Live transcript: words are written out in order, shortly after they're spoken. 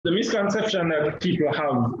The misconception that people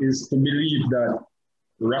have is to believe that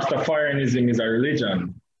Rastafarianism is a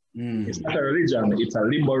religion. It's not a religion, it's a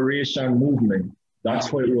liberation movement. That's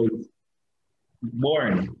how it was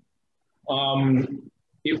born.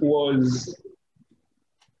 It was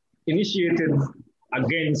initiated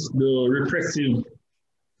against the repressive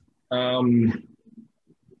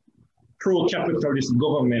pro-capitalist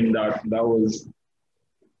government that was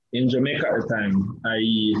in Jamaica at the time,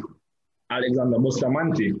 i.e. Alexander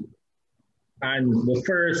Bustamante. And the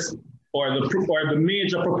first or the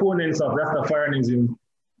major proponents of Rastafarianism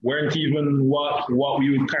weren't even what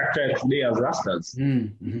we would characterize today as Rastas.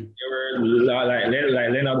 They were like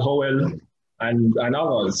Leonard Howell and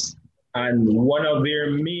others. And one of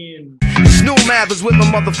their main... New Mathers with my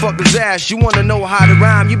motherfucker's ass. You want to know how to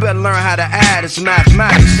rhyme, you better learn how to add. It's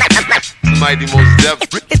mathematics. Mighty most depth.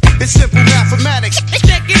 It's simple mathematics.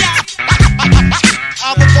 Check it out.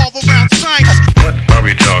 I'll revolve around science. What are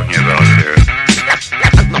we talking about here?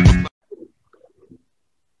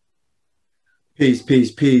 Peace,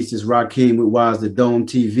 peace, peace. This is Rakeem with Wise the Dome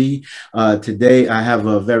TV. Today, I have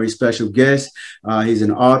a very special guest. He's an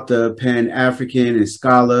author, Pan-African and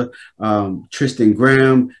scholar, Tristan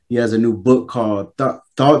Graham. He has a new book called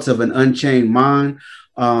Thoughts of an Unchained Mind.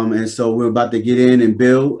 And so we're about to get in and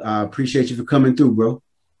build. I appreciate you for coming through, bro.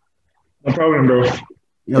 No problem, bro.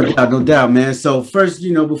 No doubt, man. So first,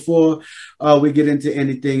 before we get into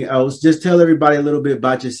anything else, just tell everybody a little bit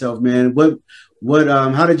about yourself, man.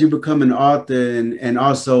 How did you become an author, and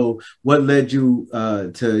also what led you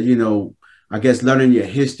to, I guess, learning your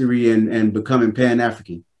history and becoming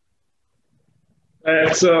Pan-African?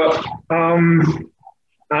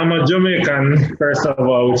 I'm a Jamaican, first of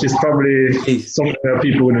all, which is probably something that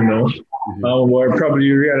people wouldn't know, or probably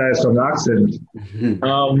realize from the accent.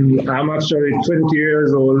 I'm actually 20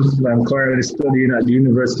 years old. I'm currently studying at the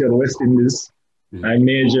University of the West Indies. I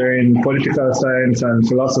major in political science and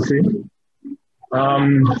philosophy. For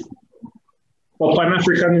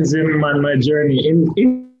Pan-Africanism and my journey in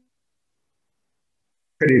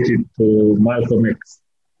credited to Malcolm X,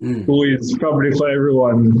 who is probably for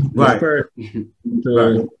everyone the first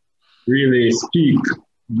to really speak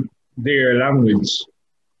their language.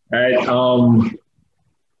 Right?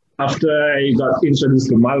 After I got introduced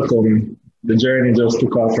to Malcolm, the journey just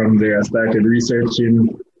took off from there. I started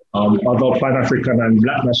researching other Pan-African and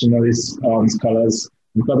Black nationalist scholars.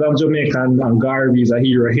 Because I'm Jamaican and Garvey is a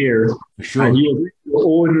hero here. Sure. And he was the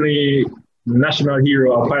only national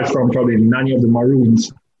hero apart from probably Nanny of the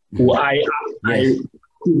Maroons, who I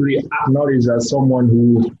actively acknowledge as someone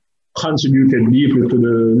who contributed deeply to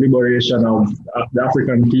the liberation of the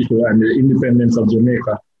African people and the independence of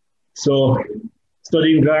Jamaica. So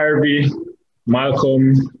studying Garvey,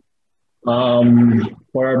 Malcolm,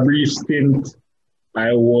 for a brief stint,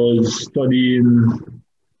 I was studying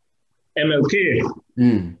MLK.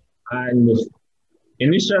 And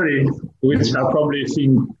initially, which I probably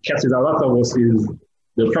think catches a lot of us, is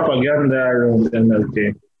the propaganda around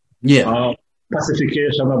MLK.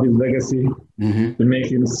 Pacification of his legacy to make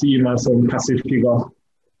him seem as some passive figure,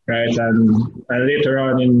 right? And later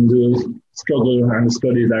on in the struggle and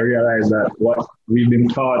studies, I realized that what we've been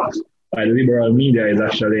taught by the liberal media is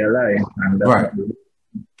actually a lie, and that's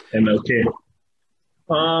MLK.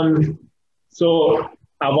 So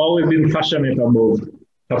I've always been passionate about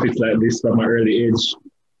topics like this from an early age,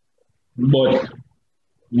 but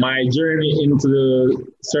my journey into the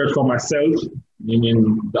search for myself,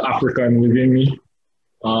 meaning the African within me,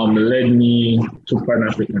 led me to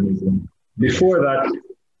Pan-Africanism. Before that,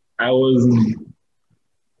 I was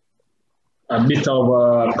a bit of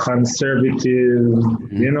a conservative,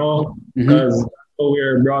 because we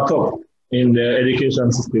were brought up in the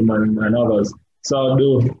education system and others. So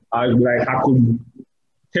I could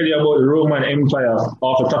tell you about the Roman Empire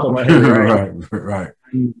off the top of my head, right.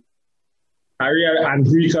 And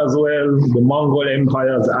Greek as well, the Mongol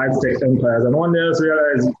empires, the Aztec empires. And one day I just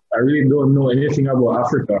realized I really don't know anything about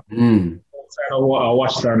Africa. Outside of what I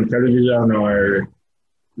watched on television or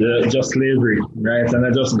just slavery, right? And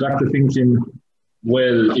I just got to thinking,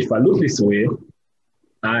 well, if I look this way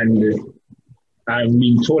and I'm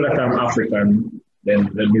being told that I'm African, then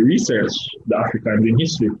let me research the Africans in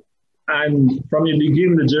history. And from the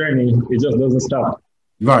beginning, the journey, it just doesn't stop.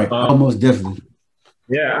 Right, almost definitely.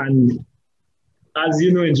 Yeah, and as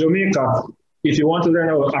you know, in Jamaica, if you want to learn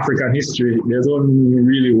about African history, there's only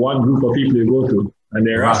really one group of people you go to, and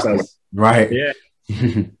they're Rastas. Right. Yeah.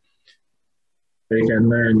 They can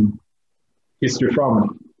learn history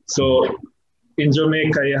from. So in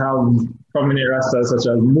Jamaica, you have prominent Rastas such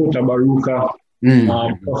as Muta Baruka,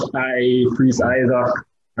 Priest Isaac,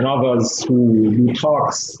 and others who do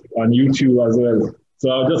talks on YouTube as well. So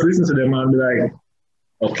I'll just listen to them and be like,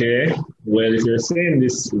 okay, well, if you're saying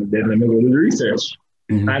this, then let me go do the research.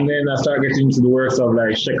 And then I start getting into the works of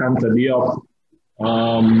like Shekanta Diop,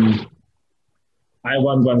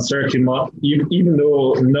 Ivan Van Sertima, even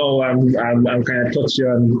though no, I'm kind of touchy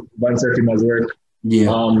on Van Sertima's work. Yeah.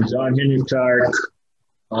 John Henry Clark,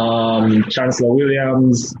 Chancellor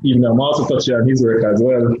Williams, even I'm also touchy on his work as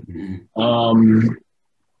well.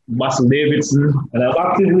 Basil Davidson, and I've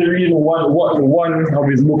actively read one of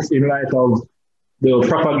his books in light of the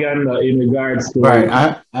propaganda in regards to. Right,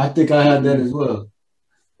 I think I had that as well.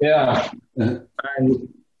 Yeah, and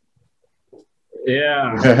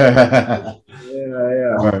yeah.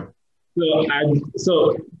 Right.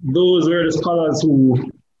 So those were the scholars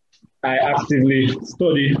who I actively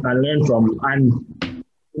study and learn from, and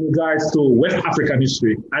in regards to West African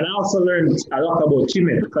history. And I also learned a lot about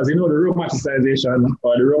Kemet, because you know the romanticization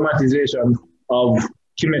or the romanticization of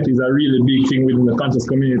Kemet is a really big thing within the conscious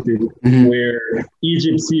community, where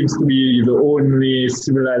Egypt seems to be the only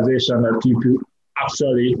civilization that people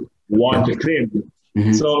actually want to claim.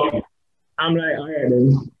 So I'm like, all right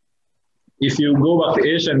then, if you go back to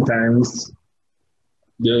ancient times,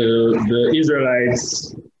 the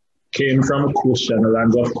Israelites came from Kush and the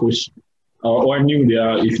lands of Kush, or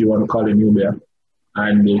Nubia, if you want to call it Nubia,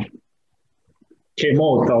 and came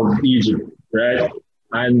out of Egypt, right?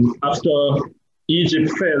 And after Egypt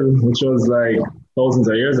fell, which was like thousands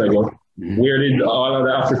of years ago, where did all of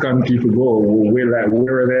the African people go? Where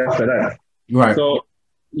were they after that? Right. So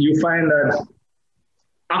you find that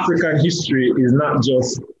African history is not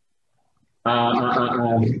just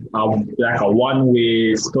like a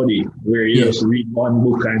one-way study where you just read one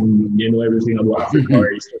book and you know everything about Africa,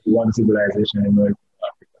 or you study one civilization and you know everything about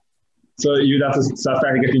Africa. So you'd have to start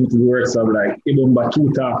getting into the works of like Ibn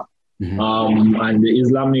Battuta and the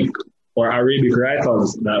Islamic or Arabic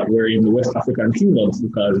writers that were in the West African kingdoms,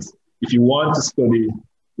 because if you want to study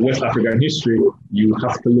West African history, you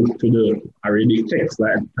have to look to the Arabic texts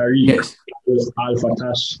like Tariq,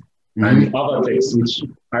 Al-Fatash, and other texts which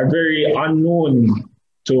are very unknown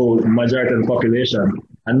to majority of the population.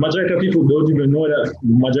 And majority of people don't even know that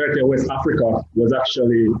majority of West Africa was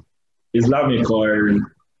actually Islamic or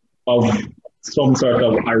of some sort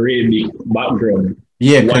of Arabic background.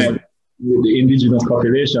 While the indigenous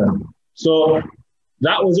population. So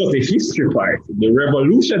that was just the history part. The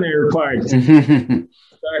revolutionary part started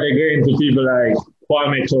going to people like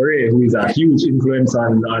Kwame Ture, who is a huge influence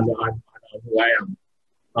on who I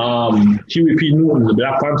am. Huey P. Newton, the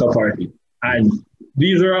Black Panther Party. And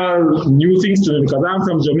these are all new things to me because I'm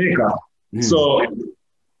from Jamaica. So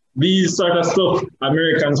these sort of stuff,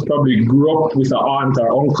 Americans probably grew up with an aunt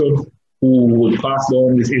or uncle who would pass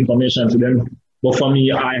down this information to them. But for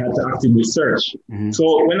me, I had to actively search.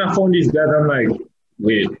 So when I found these guys, I'm like,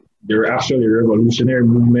 wait, there were actually revolutionary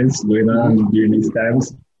movements going on during these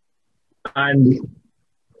times. And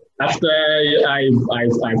after I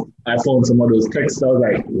found some of those texts, I was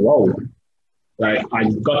like, wow, like I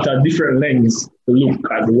got a different lens to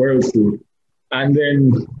look at the world through. And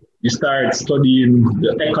then you start studying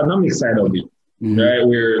the economic side of it,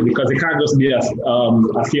 right? Because it can't just be a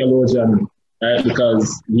theologian, right?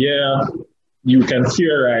 Because you can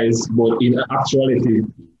theorize, but in actuality,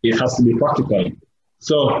 it has to be practical.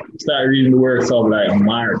 So start reading the works of like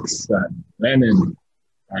Marx and Lenin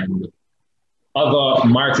and other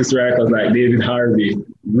Marxist writers like David Harvey,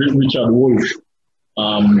 Richard Wolff,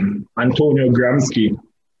 Antonio Gramsci,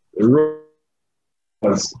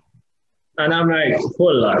 and I'm like,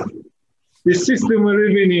 hold on, the system we're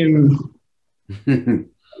living in,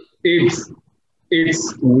 it's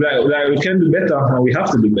like we can do better and we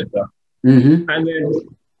have to do better. And then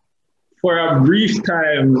for a brief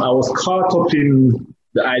time, I was caught up in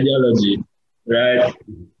the ideology, right?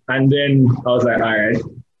 And then I was like, all right,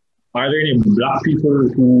 are there any Black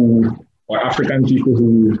people or African people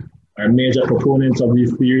who are major proponents of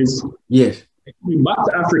these theories? Yes. Back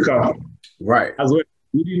to Africa, right? As well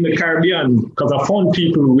within the Caribbean, because I found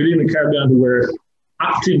people within the Caribbean who were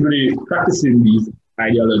actively practicing these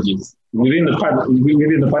ideologies within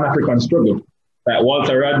the Pan-African struggle, like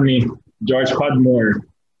Walter Rodney, George Padmore,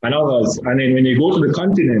 and others. And then when you go to the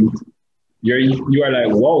continent, you are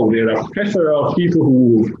like, wow, there's a plethora of people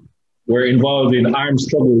who were involved in armed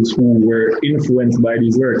struggles who were influenced by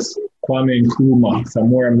these works. Kwame Nkrumah,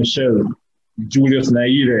 Samora Machel, Julius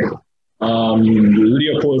Nyerere,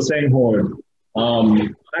 Leopold Senghor,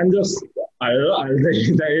 and just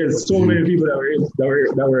there is so many people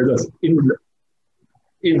that were just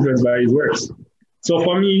influenced by his works. So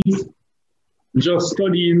for me, just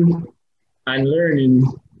studying and learning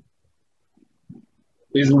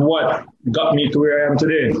is what got me to where I am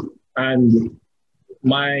today. And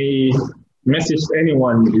my message to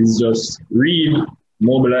anyone is just read,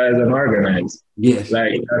 mobilize, and organize. Yes.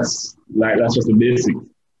 Like that's just the basics.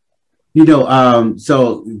 You know,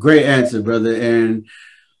 so great answer, brother. And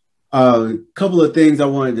a couple of things I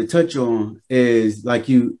wanted to touch on is like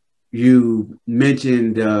you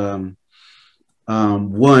mentioned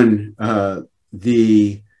one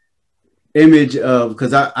the image of,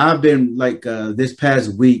 because I've been like this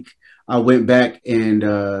past week I went back and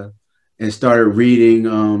started reading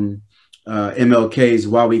MLK's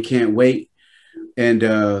Why We Can't Wait, and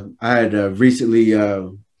I had recently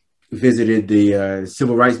visited the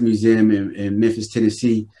Civil Rights Museum in Memphis,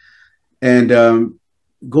 Tennessee, and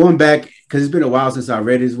going back, because it's been a while since I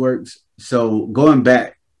read his works, so going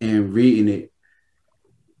back and reading it,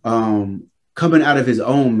 coming out of his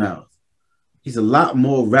own mouth, he's a lot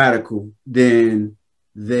more radical than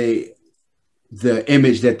the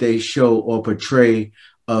image that they show or portray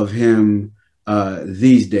of him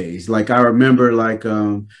these days. Like I remember, like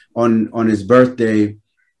on his birthday,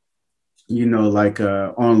 you know, like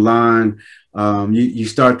online, you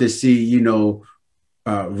start to see, you know,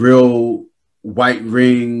 real white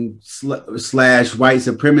ring slash white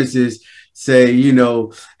supremacists say, you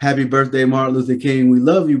know, happy birthday, Martin Luther King, we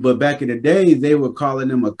love you. But back in the day, they were calling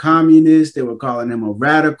him a communist. They were calling him a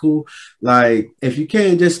radical. Like, if you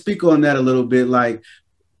can just speak on that a little bit, like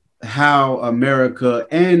how America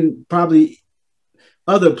and probably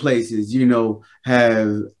other places, you know,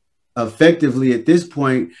 have effectively at this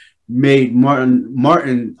point made Martin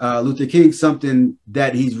Luther King something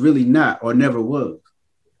that he's really not or never was.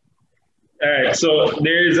 All right, so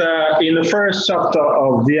there's in the first chapter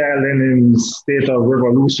of D.I. Lenin's State of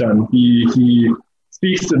Revolution, he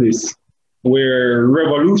speaks to this, where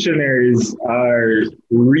revolutionaries are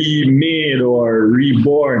remade or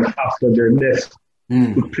reborn after their death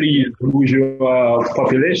to please the bourgeois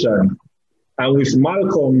population. And with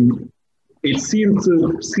Malcolm, it seems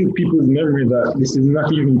to slip people's memory that this is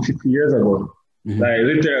not even 50 years ago. Like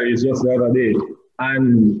literally, it's just the other day.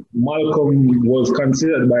 And Malcolm was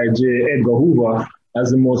considered by J. Edgar Hoover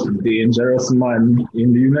as the most dangerous man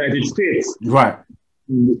in the United States. Right.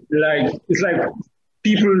 Like, it's like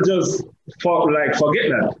people just forget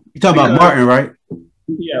that. You're talking about Martin, right?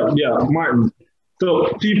 Yeah, Martin.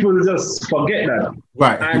 So people just forget that.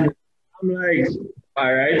 Right. And I'm like,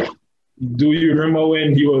 all right, do you remember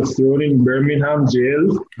when he was thrown in Birmingham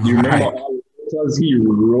jail? You remember all the letters he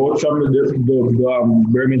wrote from the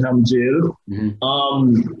Birmingham jail?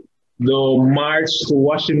 The march to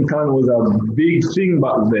Washington was a big thing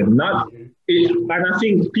back then. And I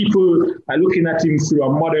think people are looking at him through a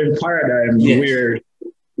modern paradigm where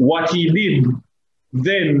what he did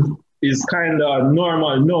then is kind of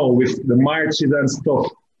normal now with the marches and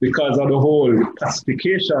stuff because of the whole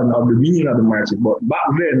pacification of the meaning of the marches. But back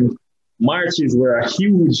then, marches were a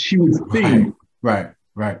huge thing. Right.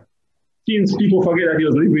 Since people forget that he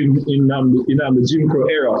was living in the Jim Crow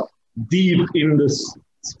era, deep in the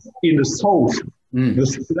South.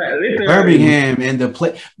 Birmingham and the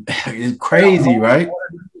place is crazy, right?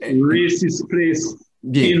 Racist place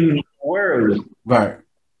in the world. Right.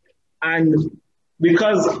 And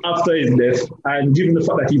because after his death, and given the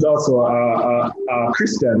fact that he's also a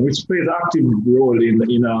Christian, which plays an active role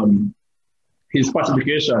in his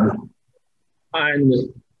pacification, and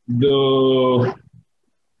the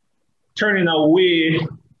turning away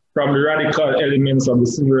from the radical elements of the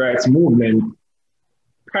civil rights movement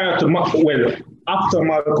after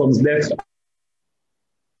Malcolm's death,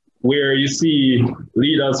 where you see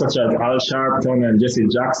leaders such as Al Sharpton and Jesse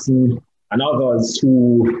Jackson and others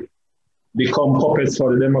who become puppets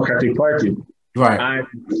for the Democratic Party. Right. And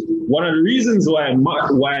one of the reasons why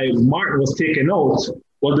Martin was taken out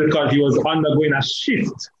was because he was undergoing a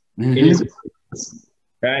shift in his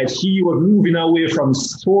right. He was moving away from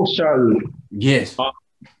social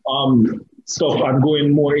stuff and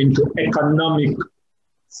going more into economic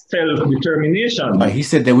self-determination. Like he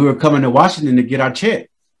said that we were coming to Washington to get our check.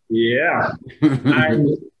 Yeah.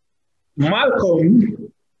 And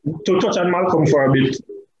Malcolm, to touch on Malcolm for a bit,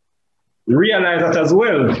 realized that as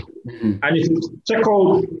well. And if you check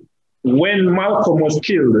out when Malcolm was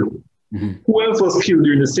killed, who else was killed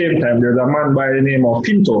during the same time? There's a man by the name of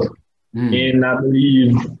Pinto. And I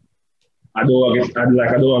believe, I don't want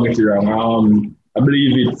to get it wrong. I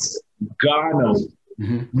believe it's Ghana.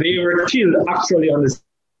 They were killed actually on this.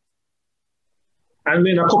 And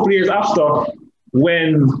then a couple of years after,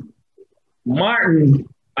 when Martin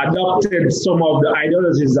adopted some of the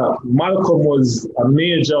ideologies that Malcolm was a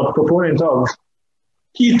major proponent of,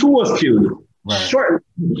 he too was killed. Short,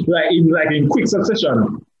 like in quick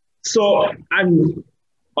succession. So, and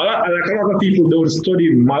a lot of people don't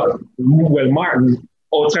study Martin.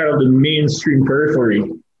 outside of the mainstream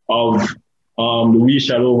periphery of the We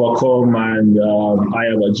Shall Overcome and I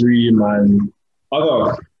Have a Dream and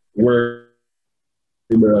other words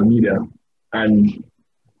in the media. And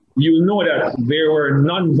you know that there were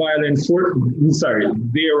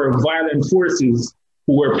there were violent forces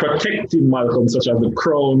who were protecting Malcolm, such as the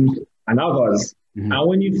Crown and others. Mm-hmm. And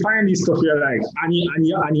when you find this stuff, you're like, and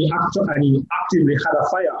he actively had a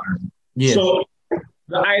firearm. Yes. So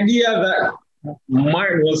the idea that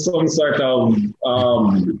Martin was some sort of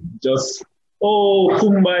just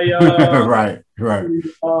kumbaya, right,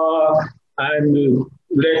 and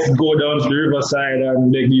let's go down to the riverside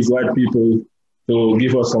and beg these white people to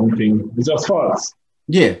give us something. It's just false.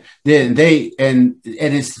 Yeah, they and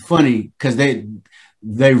it's funny because they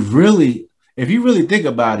really, if you really think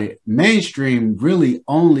about it, mainstream really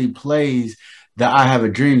only plays the "I Have a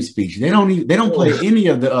Dream" speech. They don't play any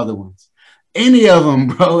of the other ones, any of them,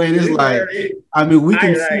 bro. And it's like, I mean, we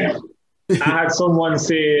can see. I had someone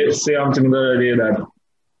say something the other day that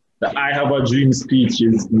the "I Have a Dream" speech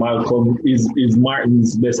is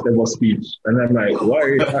Martin's best ever speech, and I'm like, what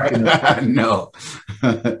are you talking about? No,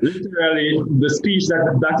 literally, the speech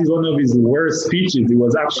that is one of his worst speeches. It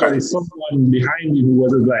was actually someone behind him who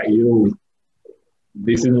was like, "Yo,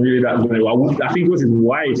 this isn't really that good." I think it was his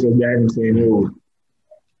wife was behind him saying, "Yo,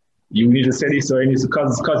 you need to say this or anything,"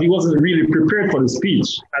 because he wasn't really prepared for the speech,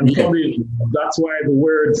 and probably that's why the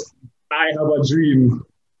words "I have a dream"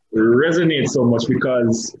 resonate so much,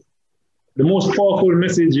 because the most powerful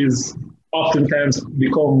messages oftentimes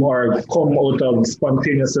come out of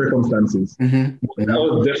spontaneous circumstances. Mm-hmm. That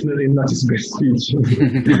was definitely not his best speech.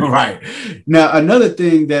 Right. Now, another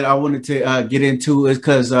thing that I wanted to get into is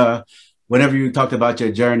because whenever you talked about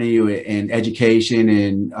your journey in education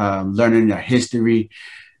and learning your history,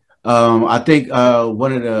 I think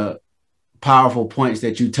one of the powerful points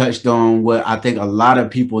that you touched on, what I think a lot of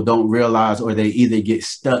people don't realize, or they either get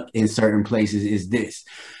stuck in certain places, is this.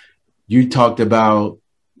 You talked about,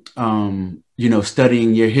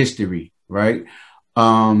 studying your history, right?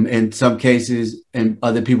 In some cases, in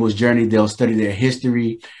other people's journey, they'll study their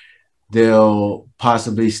history. They'll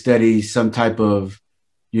possibly study some type of,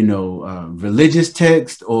 religious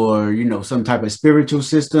text, or, some type of spiritual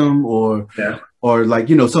system, or like,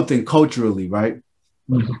 something culturally, right?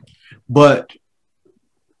 Mm-hmm. But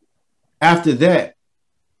after that,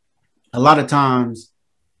 a lot of times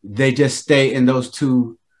they just stay in those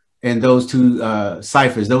two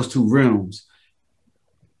ciphers, those two realms.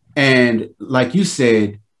 And like you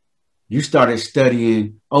said, you started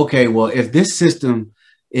studying, okay, well, if this system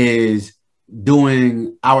is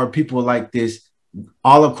doing our people like this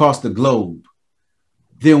all across the globe,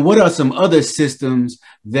 then what are some other systems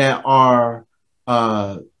that are,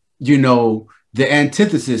 the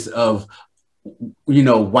antithesis of,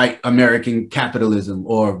 white American capitalism,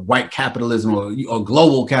 or white capitalism, or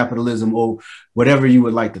global capitalism, or whatever you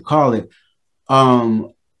would like to call it?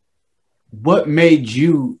 What made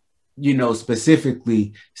you,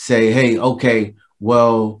 specifically say, hey, okay,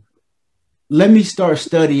 well, let me start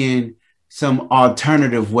studying some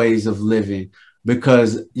alternative ways of living?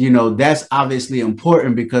 Because, that's obviously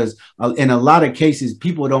important, because in a lot of cases,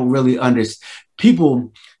 people don't really understand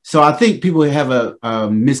people. So I think people have a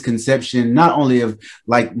misconception, not only of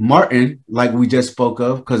like Martin, like we just spoke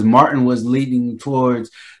of, because Martin was leading towards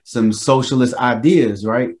some socialist ideas,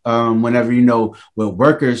 right? Whenever, with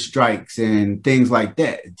workers' strikes and things like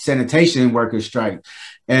that, sanitation workers' strike.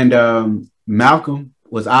 And Malcolm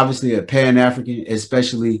was obviously a Pan-African,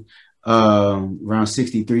 especially around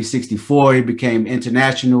 63, 64, he became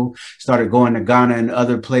international, started going to Ghana and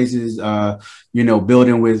other places,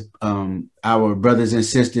 building with our brothers and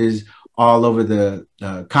sisters all over the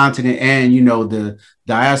continent, and, the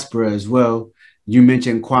diaspora as well. You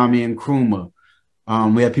mentioned Kwame Nkrumah.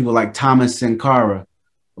 We have people like Thomas Sankara.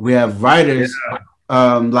 We have writers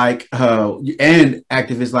and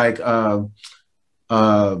activists like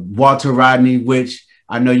Walter Rodney, which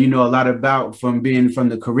I know you know a lot about from being from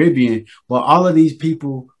the Caribbean. But all of these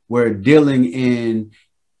people were dealing in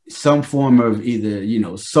some form of either,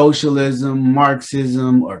 socialism,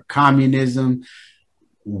 Marxism, or communism.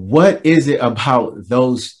 What is it about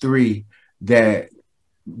those three that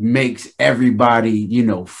makes everybody,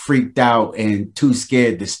 freaked out and too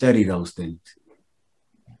scared to study those things?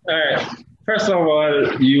 All right. First of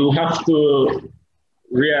all, you have to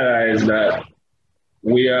realize that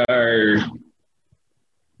we are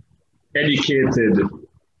educated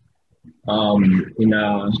in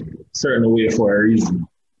a certain way for a reason.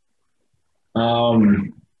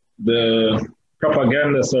 The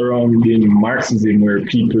propaganda surrounding Marxism, where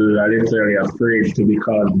people are literally afraid to be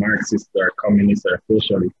called Marxist or communist or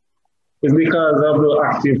socialist, It's because of the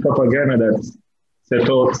active propaganda that's set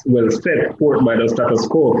forth by the status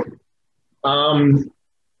quo.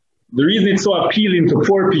 The reason it's so appealing to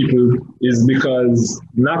poor people is because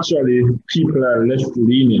naturally people are left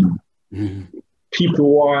leaning. Mm-hmm.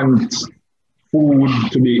 People want food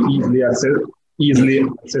to be easily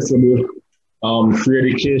accessible, free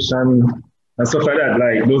education, and stuff like that.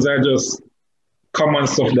 Like those are just common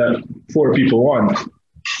stuff that poor people want.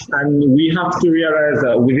 And we have to realize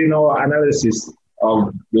that within our analysis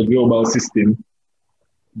of the global system,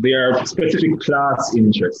 there are specific class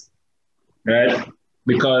interests, right?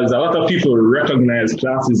 Because a lot of people recognize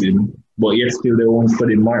classism, but yet still they won't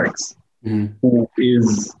study Marx, who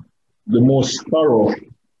is the most thorough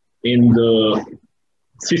in the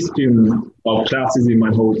system of classism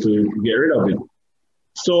and how to get rid of it.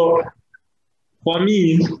 So for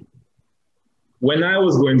me, when I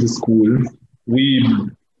was going to school, we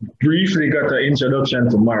briefly got an introduction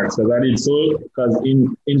to Marx, because I did so, because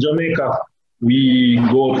in Jamaica, we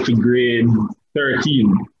go up to grade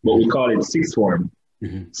 13, but we call it sixth form.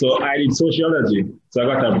 Mm-hmm. So I did sociology. So I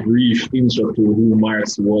got a brief intro to who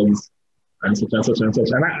Marx was and such and such and such.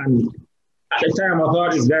 And at the time, I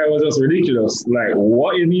thought this guy was just ridiculous. Like,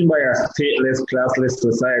 what you mean by a stateless, classless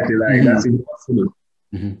society? Like, that's impossible.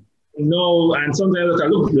 Mm-hmm. No, and sometimes I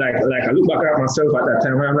look back at myself at that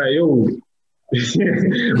time, and I'm like, yo,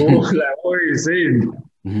 like, what are you saying?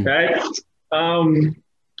 Mm-hmm. Right?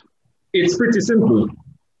 It's pretty simple.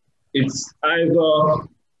 It's either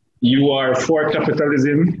you are for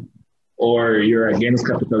capitalism or you're against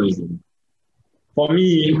capitalism. For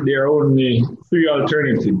me, there are only three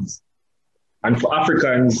alternatives. And for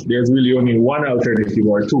Africans, there's really only one alternative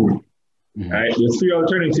or two. Mm-hmm. Right? There's three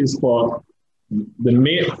alternatives for the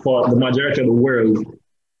majority of the world: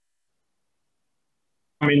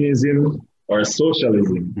 Feminism or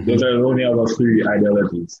socialism. Mm-hmm. Those are the only other three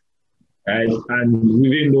ideologies. Right? And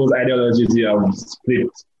within those ideologies, you have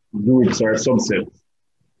split groups or subsets.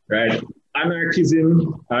 Right?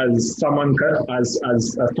 Anarchism, as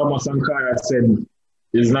Thomas Sankara said,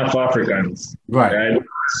 is not for Africans. Right?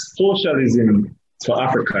 Socialism is for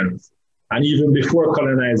Africans. And even before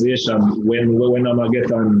colonization, when I'm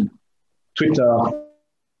get on Twitter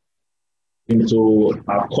into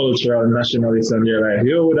a cultural nationalist, and they're like,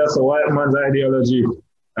 yo, that's a white man's ideology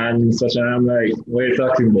and such, and I'm like, what are you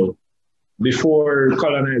talking about? Before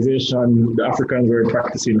colonization, the Africans were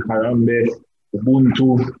practicing Harambe,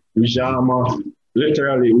 Ubuntu, Ujama.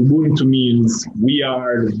 Literally, Ubuntu means we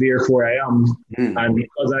are, therefore I am, and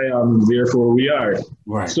because I am, therefore we are.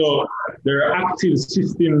 Right. So there are active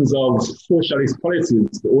systems of socialist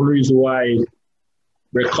policies. The only reason why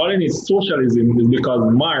we're calling it socialism is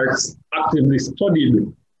because Marx actively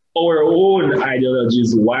studied our own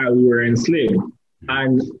ideologies while we were enslaved.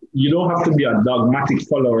 And you don't have to be a dogmatic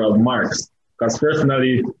follower of Marx, because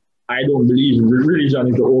personally, I don't believe religion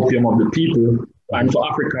is the opium of the people. And for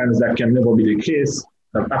Africans, that can never be the case,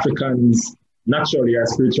 that Africans naturally are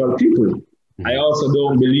spiritual people. I also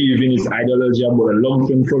don't believe in his ideology about a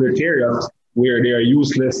lumpen proletariat where they are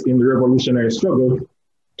useless in the revolutionary struggle.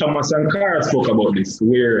 Thomas Sankara spoke about this,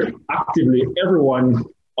 where actively everyone,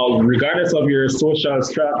 regardless of your social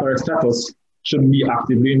strata or status, should be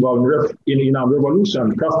actively involved in a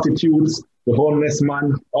revolution. Prostitutes, the homeless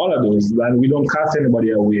man, all of those. And we don't cast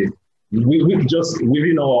anybody away. We just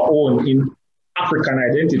within our own in African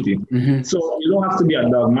identity. Mm-hmm. So you don't have to be a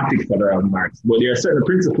dogmatic follower of Marx, but there are certain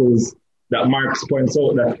principles that Marx points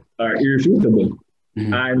out that are irrefutable.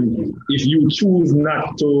 Mm-hmm. And if you choose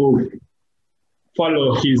not to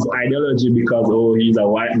follow his ideology because, oh, he's a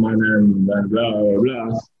white man and blah, blah,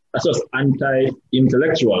 blah, that's just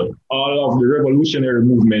anti-intellectual. All of the revolutionary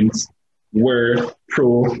movements were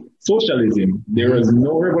pro-socialism. There was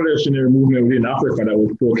no revolutionary movement within Africa that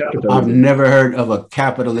was pro-capitalism. I've never heard of a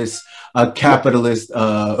capitalist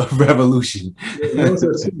revolution.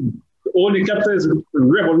 The only capitalist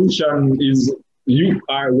revolution is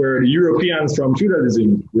where the Europeans from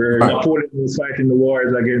feudalism, where Napoleon was fighting the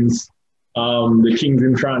wars against the kings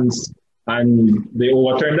in France, and they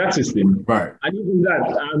overturned that system. Right. And even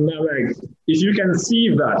that, I'm like, if you can see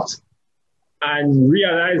that and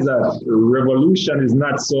realize that revolution is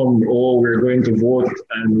not we're going to vote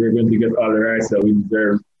and we're going to get all the rights that we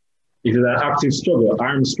deserve. It is an active struggle,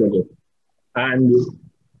 armed struggle. And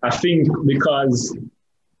I think because,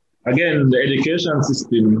 again, the education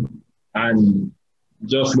system and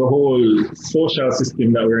just the whole social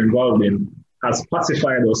system that we're involved in has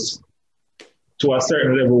pacified us to a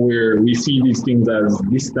certain level where we see these things as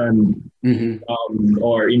distant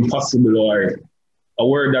or impossible, or a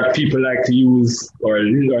word that people like to use or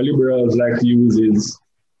liberals like to use is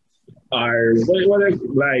are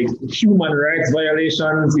like human rights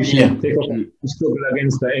violations. If you take up a struggle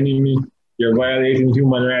against the enemy, you're violating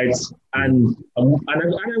human rights. And I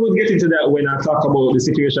would get into that when I talk about the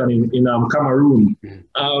situation in Cameroon.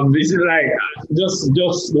 This is like just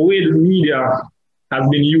the way the media has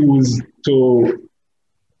been used to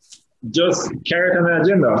just carry out an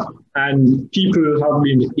agenda, and people have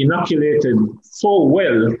been inoculated so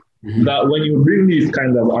well that when you bring these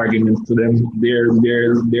kind of arguments to them, they're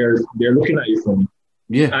looking at you funny.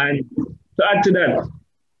 Yeah. And to add to that,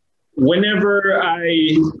 whenever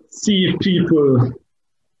I see people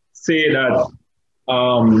say that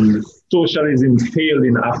socialism failed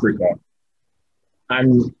in Africa,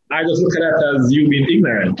 and I just look at that as you being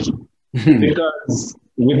ignorant, because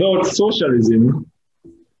without socialism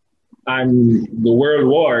and the world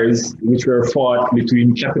wars, which were fought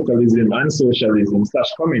between capitalism and socialism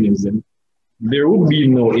 / communism, there would be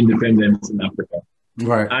no independence in Africa.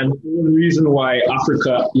 Right. And the only reason why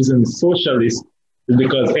Africa isn't socialist is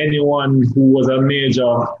because anyone who was a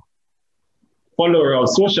major follower of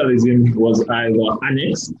socialism was either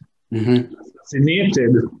annexed,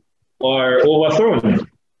 assassinated, or overthrown.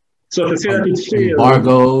 So to say that it failed,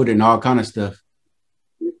 embargoed and all kind of stuff.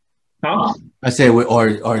 Huh? I say,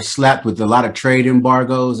 or slapped with a lot of trade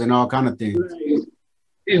embargoes and all kind of things.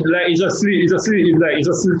 It's just silly to say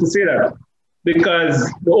that,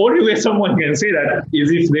 because the only way someone can say that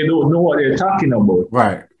is if they don't know what they're talking about.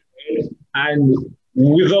 Right. And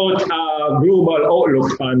without a global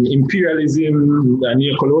outlook on imperialism and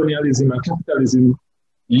neocolonialism and capitalism,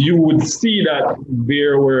 you would see that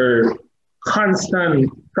there were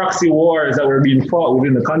constant proxy wars that were being fought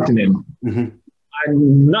within the continent.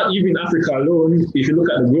 And not even Africa alone. If you look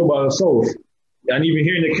at the global south, and even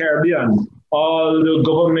here in the Caribbean, all the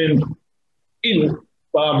government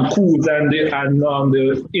coups and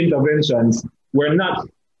the interventions were not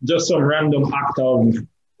just some random act of,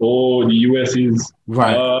 oh, the US is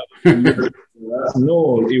right.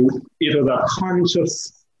 No, it was a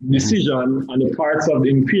conscious decision on the parts of the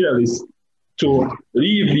imperialists to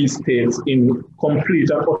leave these states in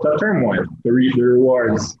complete and utter turmoil to reap the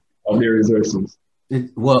rewards of their resources.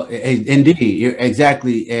 Well, indeed,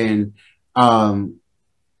 exactly. And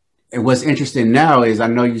what's interesting now is I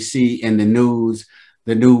know you see in the news,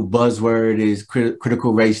 the new buzzword is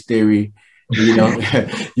critical race theory. You know,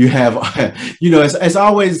 you have, you know, it's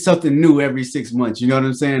always something new every 6 months. You know what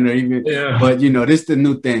I'm saying? Or even, but you know, this is the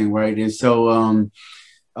new thing, right? And so,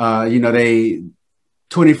 you know, they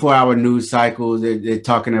 24-hour news cycles. They're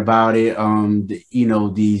talking about it. You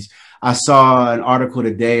know, I saw an article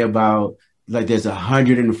today about, like, there's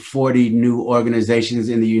 140 new organizations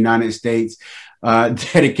in the United States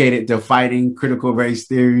dedicated to fighting critical race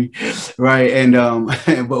theory, right? And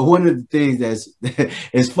but one of the things that's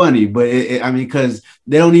it's funny, but I mean, because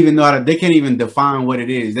they don't even know they can't even define what it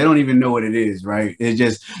is. They don't even know what it is, right? They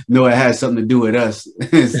just know it has something to do with us.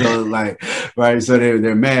 So like, right? So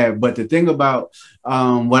they're mad. But the thing about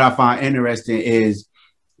what I find interesting is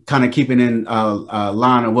kind of keeping in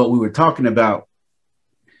line of what we were talking about.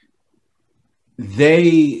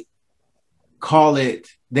 They call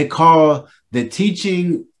the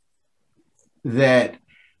teaching that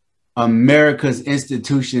America's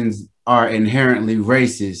institutions are inherently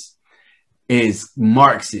racist is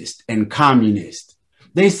Marxist and communist.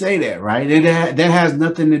 They say that, right? That has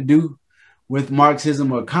nothing to do with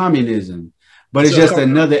Marxism or communism, but it's just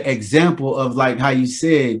another example of, like how you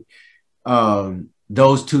said,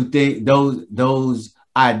 those two things, those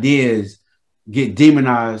ideas get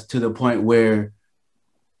demonized to the point where,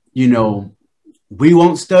 you know, we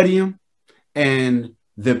won't study them, and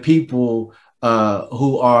the people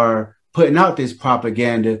who are putting out this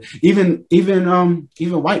propaganda, even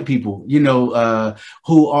white people, you know,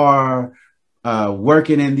 who are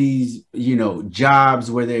working in these, you know,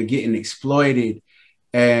 jobs where they're getting exploited,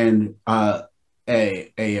 and a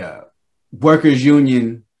workers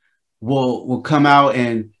union will come out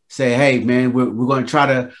and say, hey man, we're going to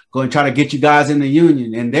try to get you guys in the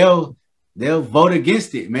union, and they'll vote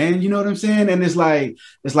against it, man. You know what I'm saying? And it's like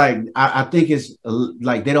I think it's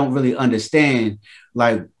like they don't really understand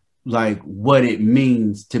like what it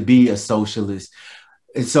means to be a socialist.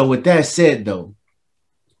 And so with that said, though,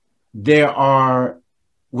 there are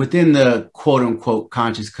within the quote unquote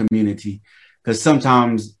conscious community, because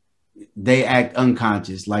sometimes they act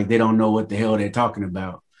unconscious, like they don't know what the hell they're talking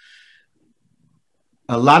about.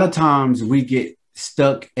 A lot of times we get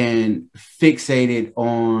stuck and fixated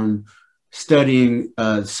on studying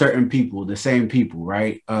certain people, the same people,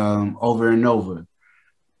 right? Over and over.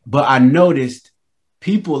 But I noticed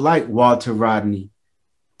people like Walter Rodney,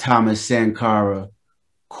 Thomas Sankara,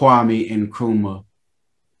 Kwame Nkrumah,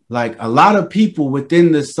 like a lot of people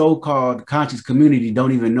within the so-called conscious community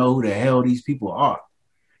don't even know who the hell these people are.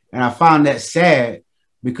 And I find that sad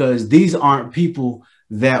because these aren't people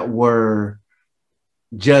that were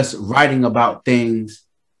just writing about things.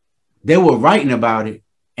 They were writing about it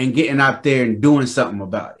and getting out there and doing something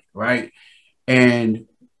about it, right? And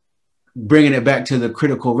bringing it back to the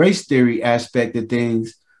critical race theory aspect of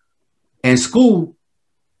things. In school,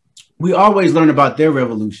 we always learn about their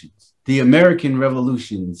revolutions, the American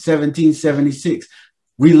Revolution, 1776.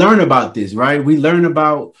 We learn about this, right? We learn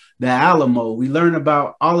about the Alamo. We learn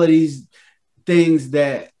about all of these things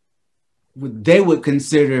that they would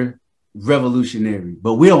consider revolutionary,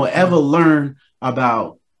 but we don't ever learn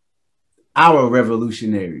about our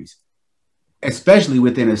revolutionaries, especially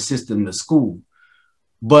within a system of school.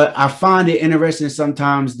 But I find it interesting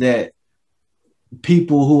sometimes that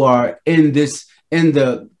people who are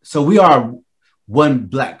so we are one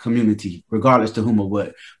Black community, regardless to whom or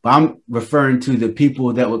what, but I'm referring to the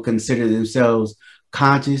people that would consider themselves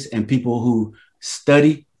conscious and people who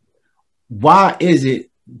study. Why is it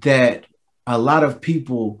that a lot of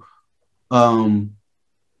people don't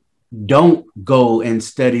go and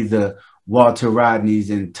study the Walter Rodneys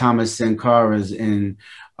and Thomas Sankaras and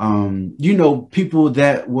people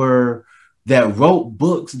that wrote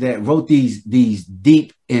books, that wrote these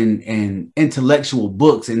deep and intellectual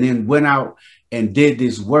books, and then went out and did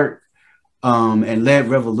this work and led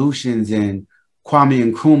revolutions, and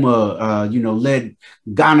Kwame Nkrumah led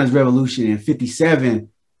Ghana's revolution in 57.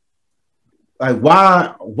 Like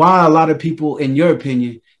why a lot of people, in your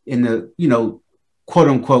opinion, in the quote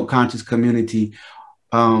unquote conscious community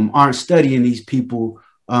aren't studying these people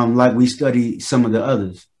like we study some of the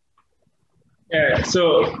others? Yeah,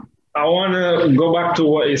 so I want to go back to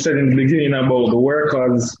what you said in the beginning about the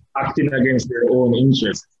workers acting against their own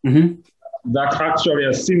interests. Mm-hmm. That's actually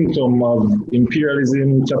a symptom of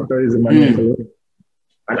imperialism, capitalism, and colonialism.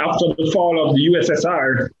 And after the fall of the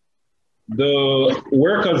USSR, the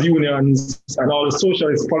workers' unions and all the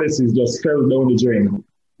socialist policies just fell down the drain,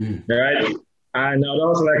 right? And I'd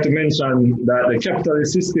also like to mention that the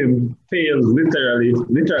capitalist system fails literally,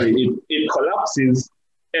 it collapses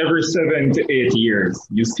every 7 to 8 years.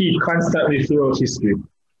 You see it constantly throughout history.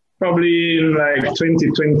 Probably in like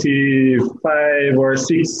 2025 or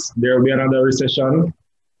 6, there will be another recession,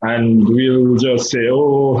 and we'll just say,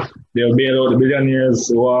 oh, they'll bail out the billionaires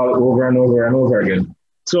over and over and over again.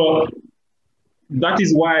 So that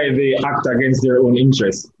is why they act against their own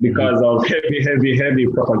interests, because of heavy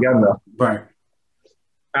propaganda. Right.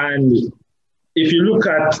 And if you look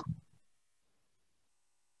at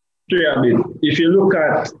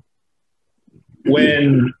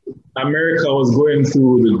when America was going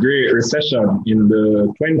through the Great Recession in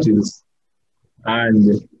the 20s,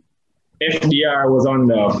 and FDR was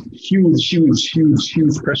under huge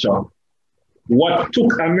pressure. What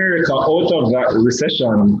took America out of that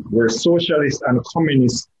recession were socialist and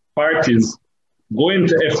communist parties going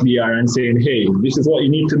to FDR and saying, hey, this is what you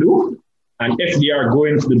need to do. And FDR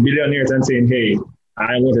going to the billionaires and saying, hey,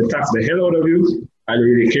 I'm going to tax the hell out of you. I don't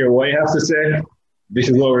really care what you have to say. This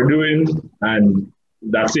is what we're doing. And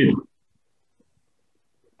that's it.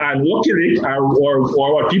 And luckily, or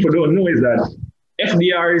what people don't know is that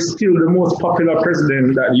FDR is still the most popular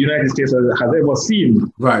president that the United States has ever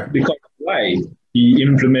seen. Right. Because why? He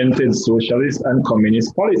implemented socialist and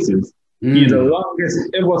communist policies. He's the longest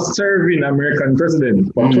ever serving American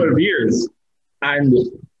president for 12 years. And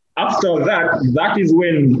after that, that is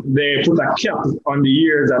when they put a cap on the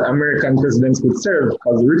years that American presidents could serve,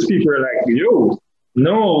 because rich people are like, yo,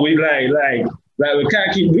 no, we like we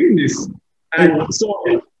can't keep doing this. And so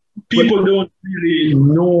people don't really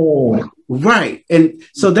know. Right. And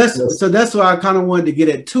so that's why I kind of wanted to get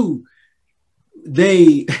at too.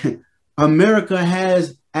 America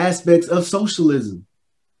has aspects of socialism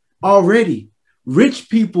already. Rich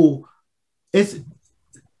people,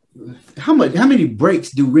 how many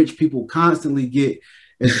breaks do rich people constantly get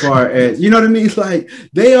as far as, you know what I mean? Like,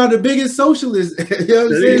 they are the biggest socialists. You know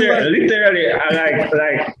what I'm saying? Literally, like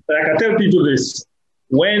I tell people this,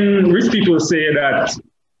 when rich people say that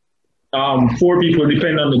poor people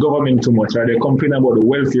depend on the government too much, right? They complain about the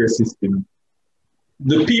welfare system.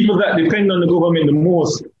 The people that depend on the government the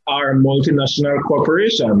most are multinational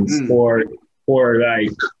corporations for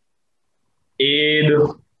like aid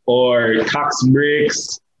or tax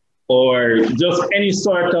breaks or just any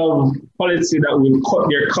sort of policy that will cut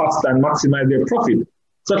their cost and maximize their profit.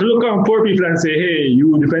 So to look at poor people and say, hey,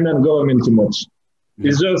 you depend on the government too much,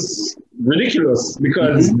 it's just ridiculous,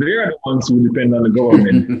 because they're the ones who depend on the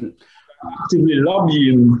government. Actively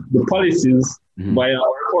lobbying the policies by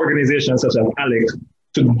our organizations such as ALEC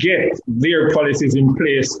to get their policies in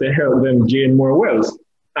place to help them gain more wealth.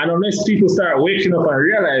 And unless people start waking up and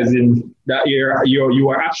realizing that you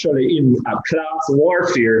are actually in a class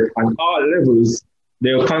warfare on all levels,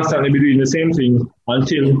 they'll constantly be doing the same thing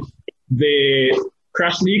until they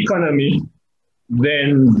crash the economy,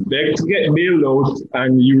 then they get bailed out,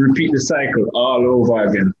 and you repeat the cycle all over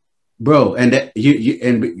again. Bro, and that,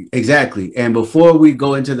 you exactly. And before we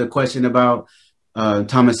go into the question about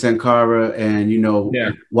Thomas Sankara and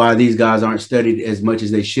why these guys aren't studied as much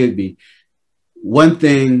as they should be, one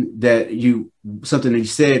thing something that you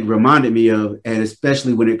said reminded me of, and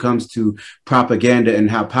especially when it comes to propaganda and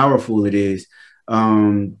how powerful it is,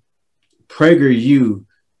 PragerU,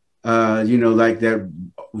 like that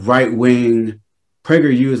right wing.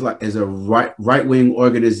 PragerU is a right wing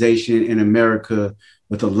organization in America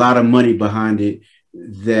with a lot of money behind it,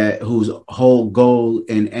 whose whole goal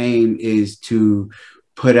and aim is to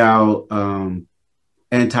put out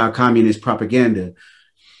anti-communist propaganda.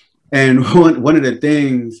 And one of the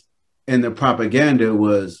things in the propaganda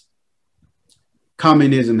was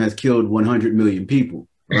communism has killed 100 million people,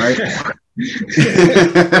 right?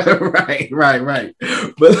 right.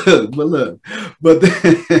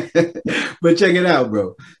 But check it out,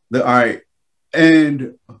 bro. All right.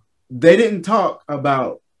 And they didn't talk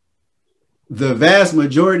about the vast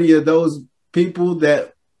majority of those people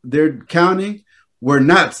that they're counting were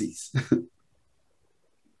Nazis.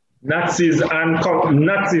 Nazis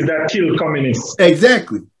that kill communists.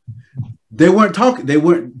 Exactly. They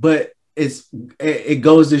weren't, but it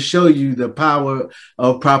goes to show you the power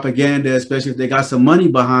of propaganda, especially if they got some money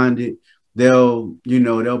behind it. They'll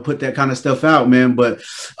put that kind of stuff out, man. But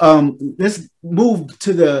let's move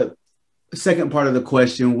to the second part of the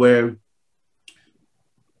question, where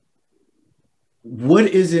what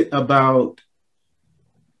is it about?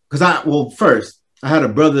 Because first I had a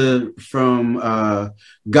brother from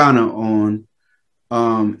Ghana on,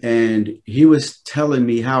 and he was telling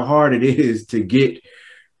me how hard it is to get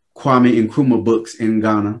Kwame Nkrumah books in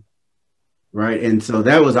Ghana, right? And so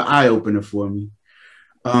that was an eye opener for me.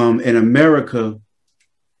 In America,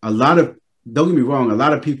 don't get me wrong, a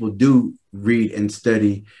lot of people do read and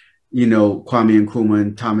study, Kwame Nkrumah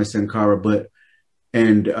and Thomas Sankara,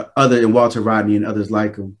 and Walter Rodney and others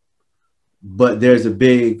like him. But there's a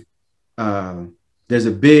big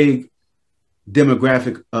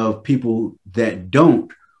demographic of people that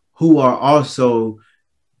don't, who are also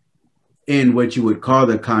in what you would call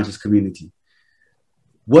the conscious community.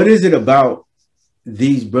 What is it about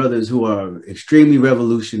these brothers who are extremely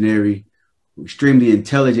revolutionary, extremely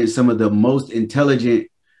intelligent, some of the most intelligent,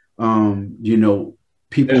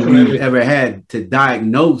 people we've ever had to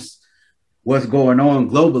diagnose what's going on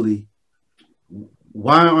globally?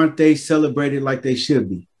 Why aren't they celebrated like they should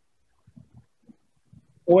be?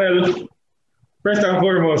 Well, first and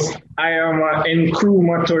foremost, I am an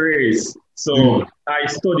Nkrumah tourist. So I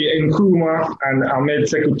study Nkrumah and I'm a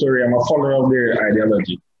secretary. I'm a follower of their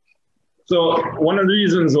ideology. So one of the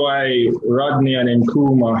reasons why Rodney and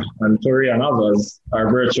Nkrumah and Toure and others are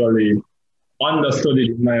virtually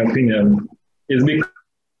understudied, in my opinion, is because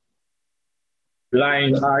the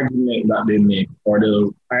line argument that they make, or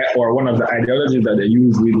one of the ideologies that they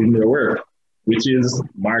use within their work, which is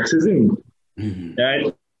Marxism,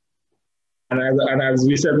 right? And as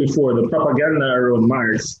we said before, the propaganda around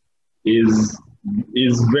Marx is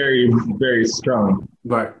very, very strong.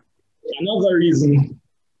 Right. Another reason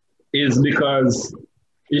is because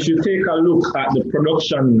if you take a look at the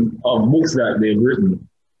production of books that they've written,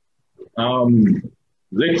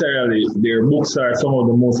 literally their books are some of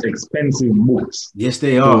the most expensive books. Yes,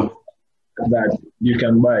 they are. That you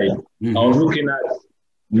can buy. I was looking at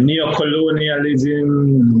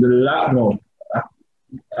Neocolonialism,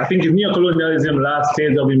 I think it's Neocolonialism, Last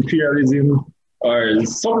Stage of Imperialism, or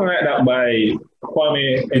something like that by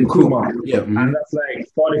Kwame Nkrumah. Yeah. And that's like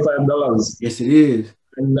 $45. Yes, it is.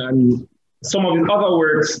 And some of his other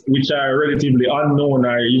works, which are relatively unknown,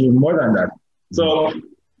 are even more than that. So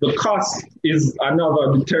the cost is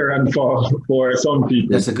another deterrent for some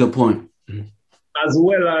people. That's a good point. As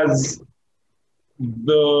well as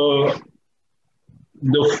the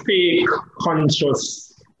fake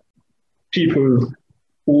conscious people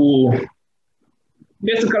who,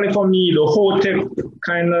 basically for me, the Hotep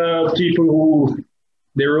kind of people who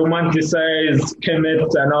they romanticize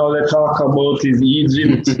Kemet and all they talk about is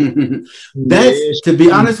Egypt. That's, to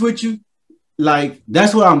be honest with you, like,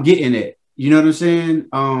 that's what I'm getting at. You know what I'm saying?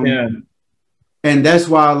 Yeah. And that's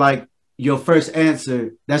why, like, your first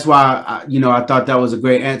answer, that's why, I thought that was a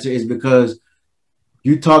great answer, is because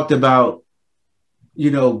you talked about,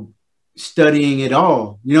 studying it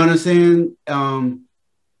all. You know what I'm saying?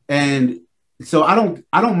 And so I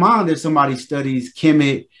don't mind if somebody studies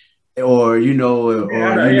Kemet or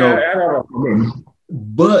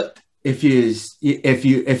but if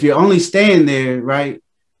you're only staying there, right,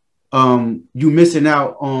 you missing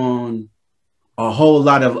out on a whole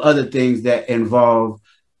lot of other things that involve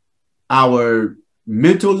our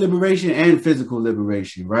mental liberation and physical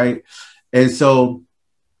liberation, right? And so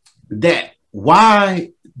that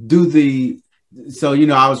why do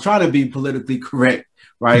I was trying to be politically correct,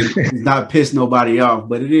 right? Not piss nobody off,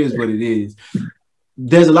 but it is what it is.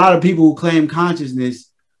 There's a lot of people who claim consciousness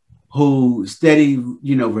who steady,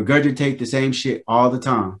 regurgitate the same shit all the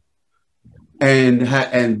time. And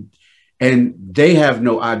they have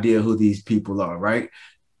no idea who these people are, right?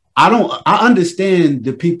 I understand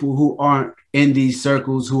the people who aren't in these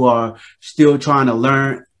circles who are still trying to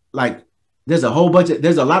learn. Like there's a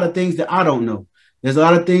lot of things that I don't know. There's a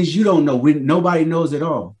lot of things you don't know. Nobody knows it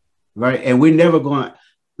all, right? And we're never going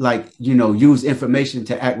to use information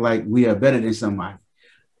to act like we are better than somebody.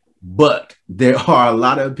 But there are a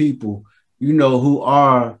lot of people, who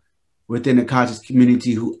are within the conscious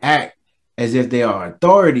community who act as if they are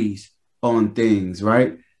authorities on things,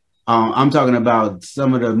 right? I'm talking about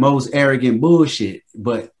some of the most arrogant bullshit,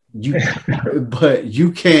 but they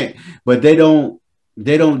don't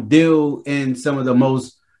deal in some of the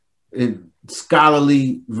most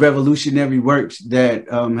scholarly revolutionary works that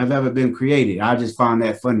have ever been created. I just find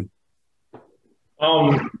that funny.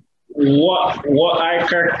 What I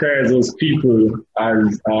characterize those people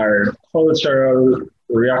as are cultural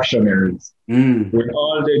reactionaries, where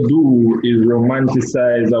all they do is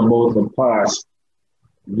romanticize about the past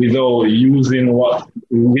without using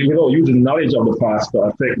knowledge of the past to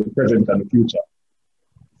affect the present and the future.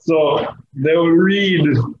 So they will read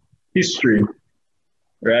history,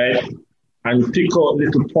 right, and pick out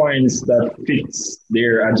little points that fits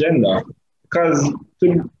their agenda. Because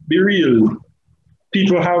to be real,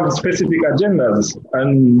 people have specific agendas,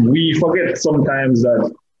 and we forget sometimes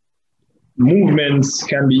that movements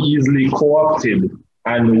can be easily co-opted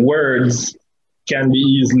and words can be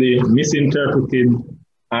easily misinterpreted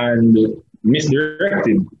and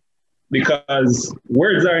misdirected, because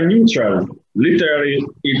words are neutral. Literally,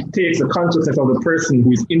 it takes the consciousness of the person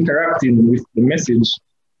who is interacting with the message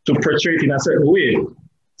to portray it in a certain way.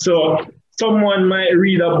 So someone might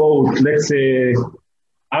read about, let's say,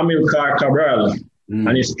 Amilcar Cabral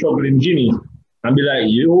and he's struggling in Guinea and be like,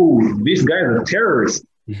 yo, this guy's a terrorist.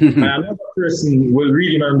 And another person will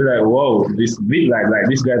read him and be like, whoa, this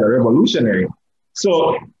guy's a revolutionary.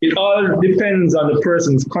 So it all depends on the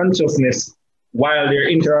person's consciousness while they're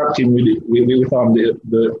interacting with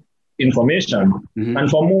the information. And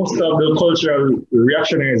for most of the cultural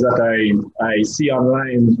reactionaries that I see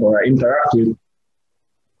online or I interact with,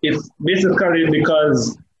 it's basically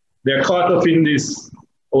because they're caught up in this,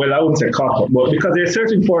 well, I wouldn't say caught up, but because they're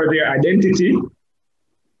searching for their identity,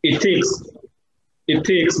 it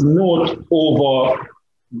takes note over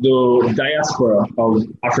the diaspora of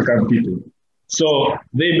African people. So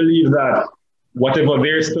they believe that whatever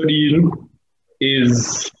they're studying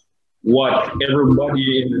is what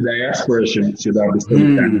everybody in the diaspora should have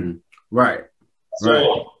studied. Right. So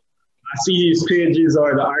I see these pages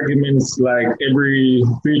or the arguments like every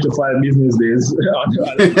 3 to 5 business days.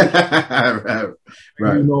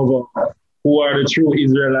 Right. Who are the true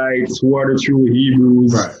Israelites? Who are the true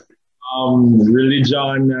Hebrews? Right.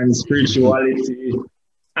 Religion and spirituality.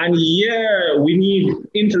 And yeah, we need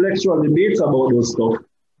intellectual debates about those stuff.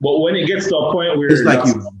 But when it gets to a point where it's like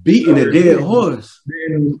you're beating a dead horse,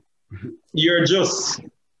 then you're just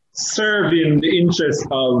serving the interests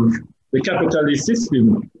of the capitalist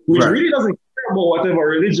system, which really doesn't care about whatever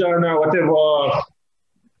religion or whatever.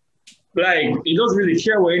 Like, it doesn't really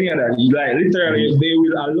care about any of that. Like, literally, they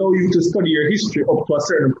will allow you to study your history up to a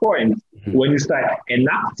certain point. When you start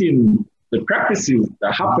enacting the practices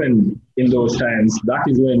that happened in those times, that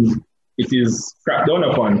is when it is cracked down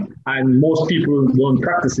upon. And most people don't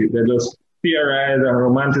practice it. They just theorize and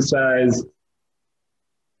romanticize.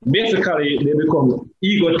 Basically, they become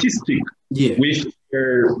egotistic with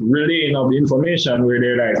their relaying of the information, where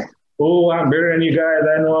they're like, oh, I'm better than you guys,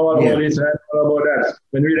 I know all about this, I know all about that.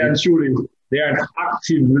 When really and truly, they are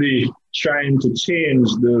actively trying to change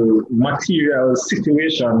the material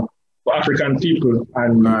situation for African people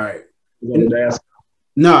and the diaspora.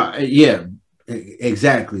 No, yeah,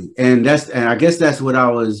 exactly. And I guess that's what I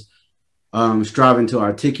was striving to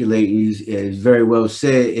articulate, is very well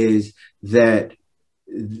said, is that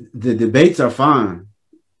the debates are fine.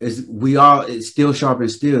 It's still sharp and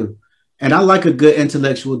still. And I like a good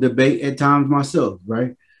intellectual debate at times myself,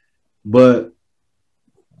 right? But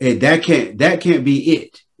that can't be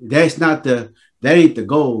it. That's not the that ain't the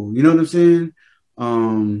goal. You know what I'm saying?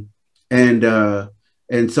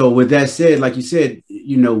 And so with that said, like you said,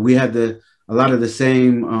 you know, we have a lot of the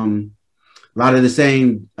same, like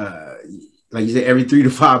you said, every 3 to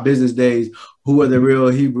 5 business days, who are the real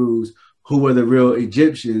Hebrews? Who are the real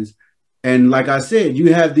Egyptians? And like I said,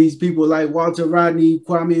 you have these people like Walter Rodney,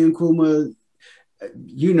 Kwame Nkrumah,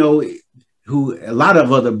 you know, who a lot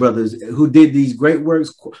of other brothers who did these great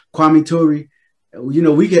works, Kwame Ture. You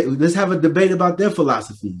know, let's have a debate about their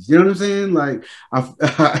philosophies. You know what I'm saying? Like,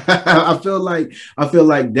 I feel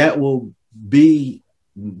like that will be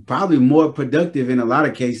probably more productive in a lot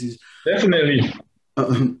of cases. Definitely.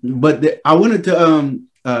 But I wanted to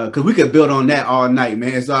because we could build on that all night,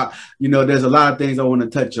 man. So you know, there's a lot of things I want to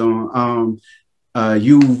touch on.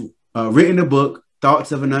 You've written a book,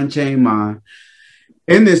 Thoughts of an Unchained Mind.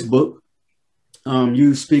 In this book,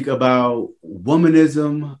 you speak about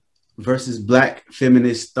womanism versus Black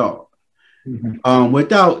feminist thought. Mm-hmm.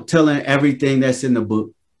 Without telling everything that's in the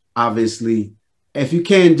book, obviously, if you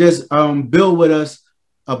can just build with us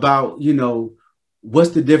about, you know,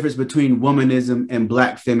 what's the difference between womanism and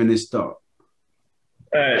Black feminist thought?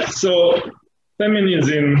 So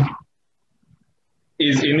feminism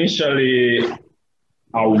is initially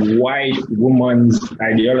a white woman's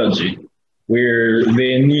ideology where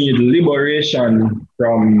they need liberation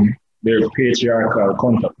from their patriarchal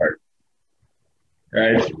counterpart,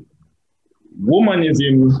 right?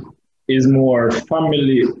 Womanism is more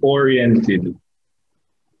family oriented,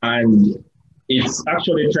 and it's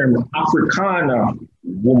actually termed Africana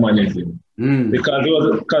womanism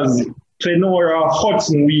because Clenora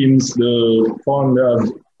Hudson Weems, the founder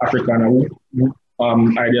of Africana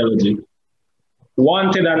ideology,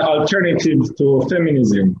 wanted an alternative to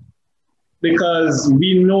feminism because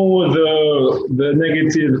we know the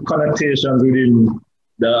negative connotations within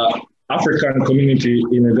the African community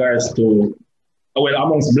in regards to, well,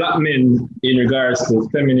 amongst Black men in regards to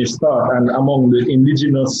feminist thought and among the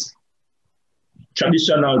indigenous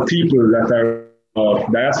traditional people that are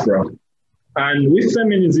of diaspora. And with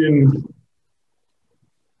feminism,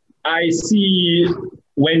 I see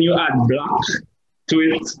when you add Black to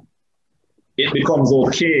it, it becomes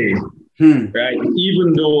okay, right?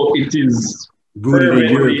 Even though it is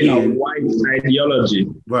fervently a white ideology,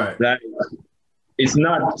 right? Like, it's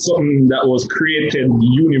not something that was created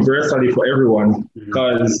universally for everyone,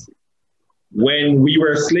 because when we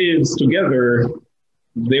were slaves together,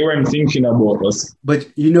 they weren't thinking about us. But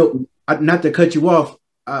you know, not to cut you off,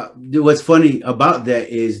 what's funny about that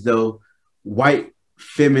is, though, white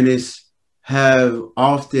feminists have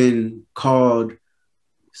often called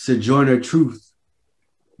Sojourner Truth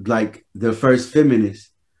like the first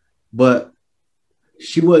feminist, but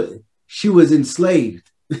she was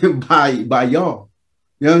enslaved by y'all.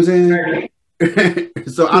 You know what I'm saying?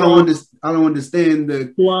 So I don't understand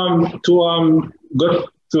the go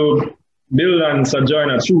to build on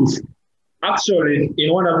Sojourner Truth. Actually,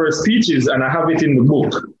 in one of her speeches, and I have it in the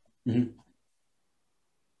book,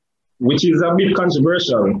 which is a bit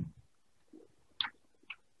controversial.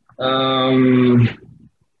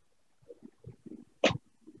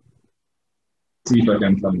 See if I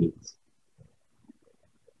can find it.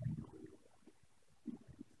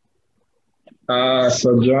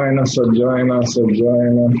 Sojourner.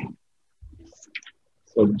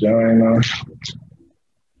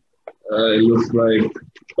 It looks like,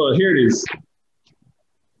 oh, here it is.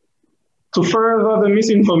 To further the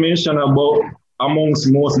misinformation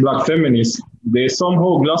amongst most Black feminists, they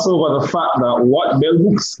somehow gloss over the fact that what Bell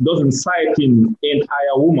Hooks doesn't cite in Ain't I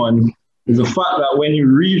a Woman is the fact that when you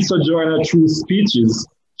read Sojourner Truth's speeches,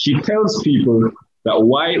 she tells people that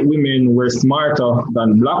white women were smarter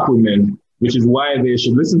than Black women, which is why they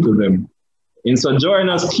should listen to them. In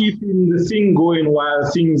Sojourner's keeping the thing going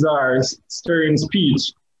while things are stirring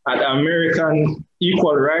speech at the American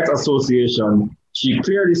Equal Rights Association, she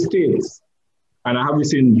clearly states, and I have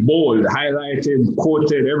this in bold, highlighted,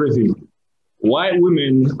 quoted, everything. White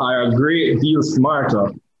women are a great deal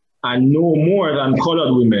smarter and know more than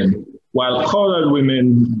colored women, while colored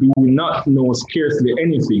women do not know scarcely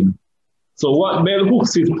anything. So what Bell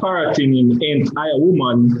Hooks is parroting in Ain't I a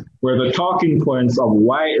Woman were the talking points of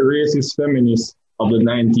white racist feminists of the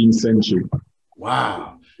 19th century.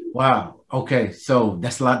 Wow. Okay, so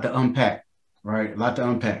that's a lot to unpack, right? A lot to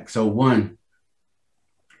unpack. So one,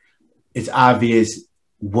 it's obvious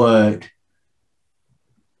what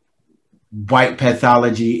white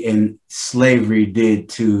pathology and slavery did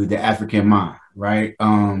to the African mind, right?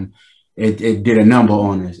 It did a number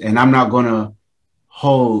on us. And I'm not going to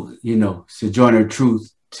hold, Sojourner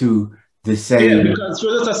Truth to the same. Yeah, because she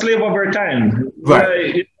was just a slave of her time.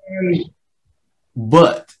 Right.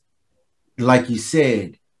 But like you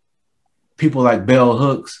said, people like Bell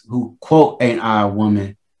Hooks who quote "Ain't I a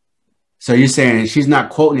Woman." So you're saying she's not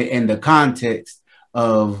quoting it in the context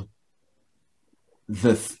of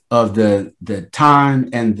the time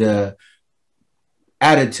and the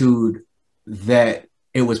attitude that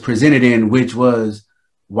it was presented in, which was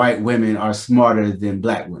white women are smarter than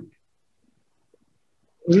black women.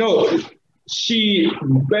 No,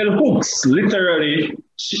 Bell Hooks, literally,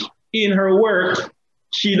 in her work,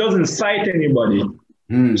 she doesn't cite anybody.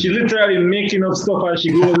 She literally making up stuff as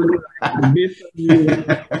she goes based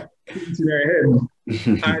on in her head.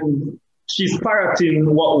 And she's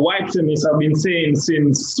parroting what white feminists have been saying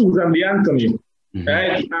since Susan B. Anthony,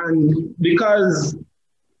 right? And because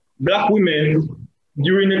black women,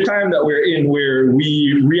 during the time that we're in, where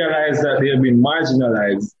we realize that they have been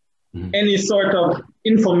marginalized, any sort of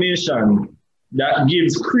information that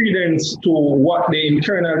gives credence to what they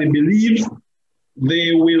internally believe,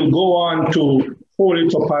 they will go on to hold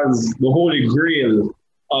it up as the holy grail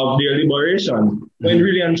of their liberation. When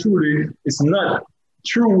really and truly, it's not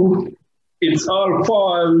true. It's all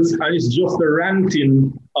false, and it's just the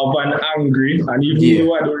ranting of an angry, and even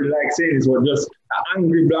though I don't really like saying this, was just an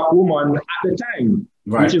angry black woman at the time,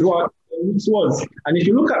 which is what it was. And if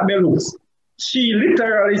you look at Bell Hooks, she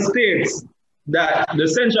literally states that the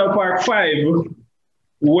Central Park Five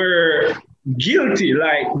were guilty,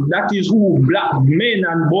 like that is who black men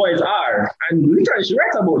and boys are. And literally she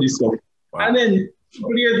writes about this stuff. Wow. And then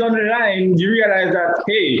 2 years down the line, you realize that,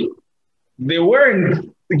 hey, they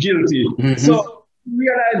weren't guilty. So you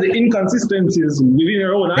realize the inconsistencies within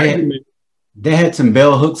her own argument. They had some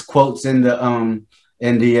Bell Hooks quotes in the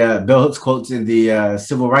Bell Hooks quotes in the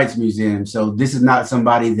Civil Rights Museum. So this is not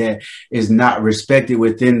somebody that is not respected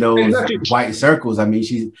within those white circles. I mean,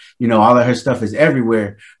 she's, you know, all of her stuff is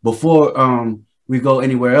everywhere. Before we go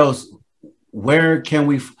anywhere else, where can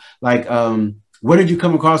we, like, where did you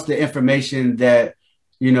come across the information that,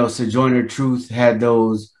 you know, Sojourner Truth had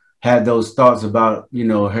those thoughts about, you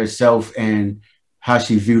know, herself and how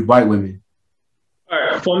she viewed white women? All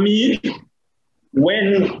right, for me,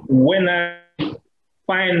 when I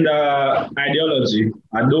find ideology,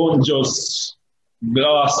 I don't just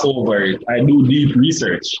gloss over it. I do deep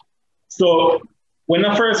research. So when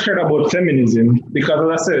I first heard about feminism, because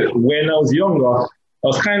as I said, when I was younger, I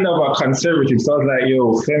was kind of a conservative. So I was like,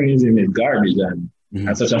 yo, feminism is garbage and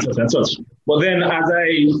such and such and such. But then as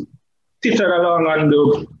I tittered along on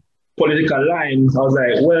the political lines, I was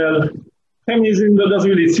like, well, feminism doesn't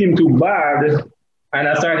really seem too bad. And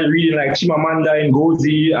I started reading like Chimamanda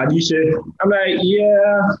Ngozi Adichie. I'm like,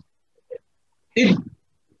 yeah, it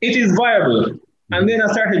is viable. And then I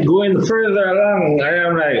started going further along, and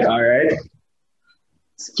I'm like, all right,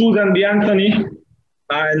 Susan B. Anthony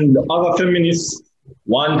and other feminists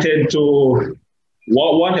wanted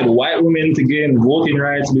white women to gain voting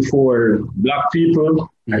rights before black people,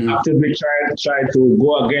 and actively tried to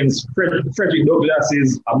go against Frederick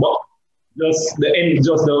Douglass's about just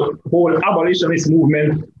the whole abolitionist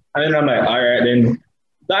movement. And then I'm like, all right, then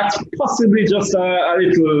that's possibly just a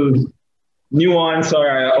little nuance or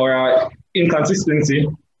a inconsistency.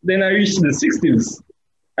 Then I reached the 60s,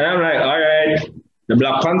 and I'm like, all right, the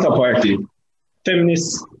Black Panther Party.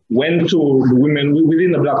 Feminists went to the women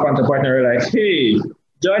within the Black Panther Party and were like, hey,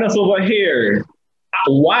 join us over here.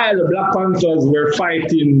 While the Black Panthers were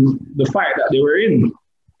fighting the fight that they were in.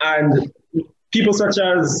 And people such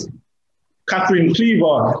as Catherine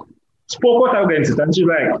Cleaver spoke out against it. And she's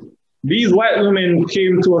like, these white women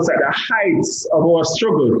came to us at the heights of our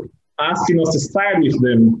struggle, asking us to side with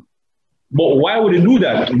them. But why would they do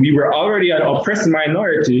that? We were already an oppressed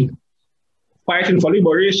minority fighting for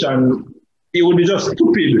liberation. It would be just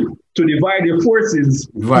stupid to divide the forces,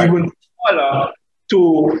 even smaller,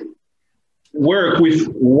 to work with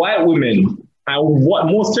white women. And what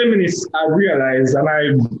most feminists have realized, and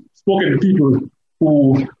I've spoken to people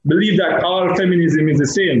who believe that all feminism is the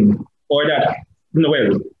same, or that,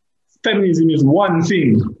 well, feminism is one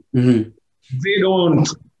thing. They don't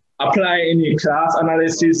apply any class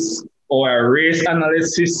analysis or race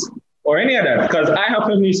analysis or any of that. Because I have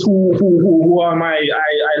feminists who are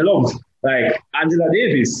I love, like Angela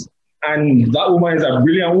Davis, and that woman is a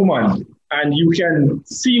brilliant woman. And you can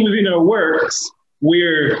see within her works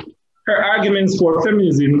where her arguments for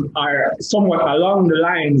feminism are somewhat along the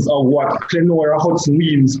lines of what Clenora Hudson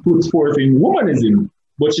Weems puts forth in womanism,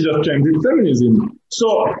 but she just terms it feminism.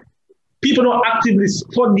 So people don't actively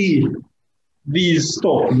study these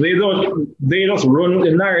stuff. They just run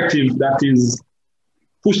the narrative that is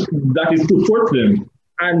put forth to them.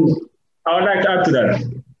 And I would like to add to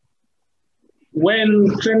that. When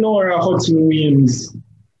Clenora Hudson Weems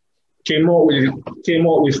came out with came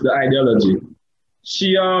out with the ideology.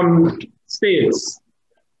 She states,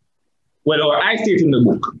 well, or I state in the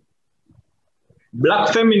book,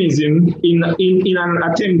 Black feminism in an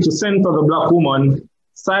attempt to center the Black woman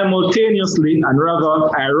simultaneously and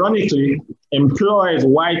rather ironically employs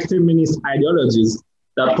white feminist ideologies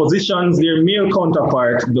that positions their male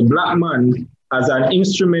counterpart, the Black man, as an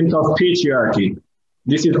instrument of patriarchy.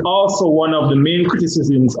 This is also one of the main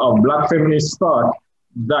criticisms of Black feminist thought,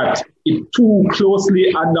 that it too closely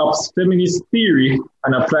adopts feminist theory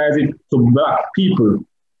and applies it to Black people.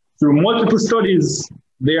 Through multiple studies,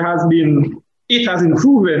 it has been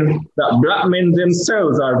proven that Black men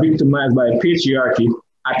themselves are victimized by patriarchy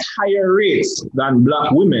at higher rates than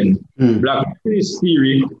Black women. Black feminist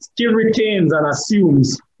theory still retains and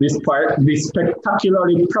assumes this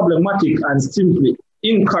spectacularly problematic and simply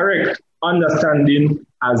incorrect understanding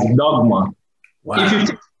as dogma. Wow. If you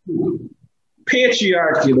take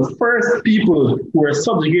patriarchy, the first people who were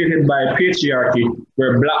subjugated by patriarchy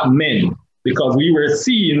were Black men, because we were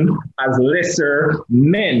seen as lesser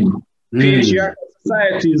men. Patriarchal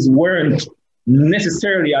societies weren't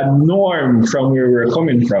necessarily a norm from where we're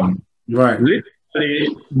coming from. Right.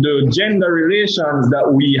 Literally, the gender relations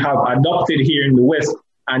that we have adopted here in the West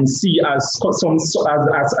and see as some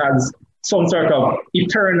sort of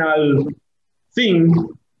eternal thing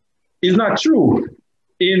is not true.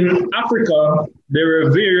 In Africa, there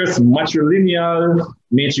were various matrilineal,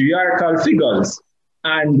 matriarchal figures,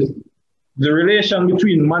 and the relation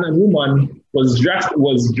between man and woman was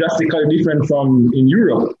drastically different from in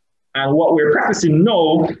Europe. And what we're practicing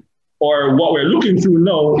now, or what we're looking through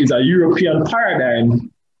now, is a European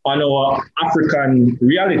paradigm on our African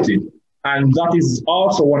reality. And that is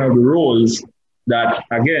also one of the roles that,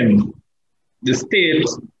 again, the state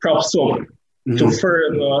props up to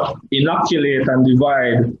further inoculate and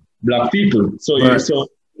divide Black people. So,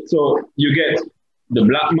 you get the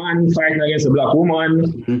Black man fighting against the Black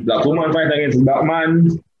woman, Black woman fighting against the Black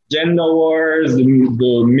man, gender wars,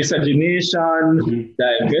 the miscegenation,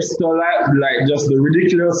 divestiture, like just the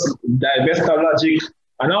ridiculous divestiture logic,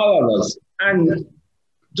 and all of us. And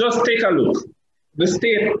just take a look. The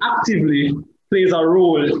state actively plays a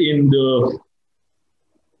role in the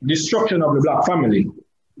destruction of the Black family.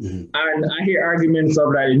 And I hear arguments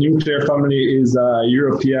of that the nuclear family is a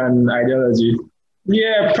European ideology.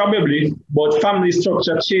 Yeah, probably, but family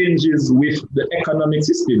structure changes with the economic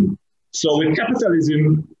system. So with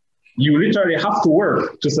capitalism, you literally have to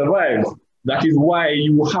work to survive. That is why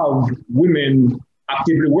you have women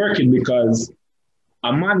actively working, because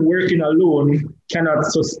a man working alone cannot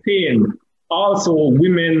sustain. Also,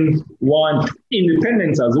 women want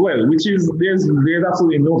independence as well, which is, there's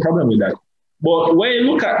absolutely no problem with that. But when you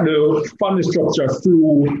look at the family structure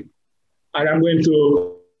through, and I'm going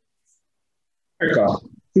to America,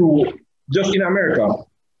 through just in America,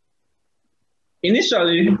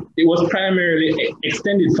 initially it was primarily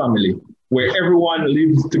extended family, where everyone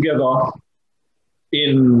lives together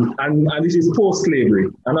in, and this is post-slavery.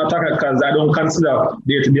 I'm not talking because I don't consider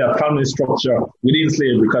there to be a family structure within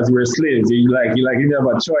slavery, because you were slaves. You didn't have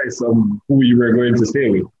a choice of who you were going to stay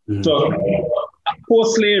with. So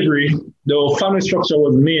post-slavery, the family structure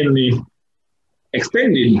was mainly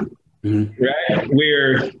extended, right?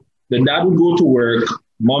 Where the dad would go to work,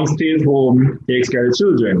 mom stays home, takes care of the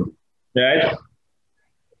children, right?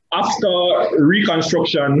 After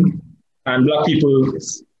Reconstruction and Black people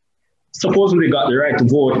supposedly got the right to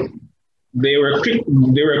vote, they were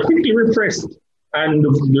quickly repressed, and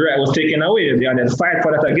the right was taken away. They had to fight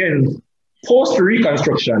for that again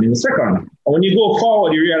post-Reconstruction in the second. And when you go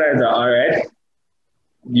forward, you realize that, all right,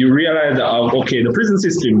 okay, the prison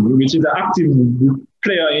system, which is an active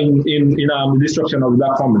player in the destruction of the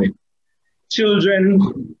Black family.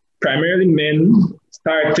 Children, primarily men,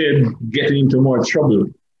 started getting into more trouble.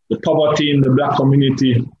 The poverty in the Black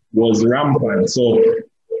community was rampant. So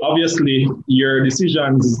obviously, your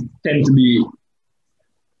decisions tend to be,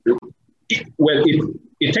 well,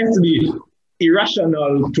 it tends to be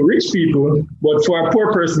irrational to rich people, but for a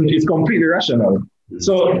poor person, it's completely rational.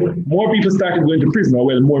 So more people started going to prison, or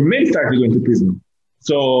well, more men started going to prison.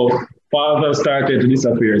 So fathers started to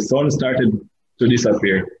disappear, sons started to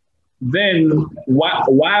disappear. Then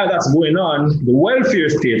while that's going on, the welfare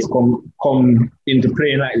states come into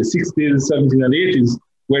play in like the 60s, 70s, and 80s,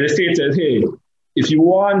 where the state says, hey, if you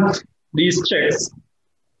want these checks,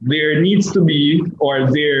 there needs to be,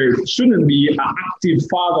 or there shouldn't be, an active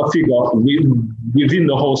father figure within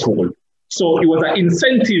the household. So it was an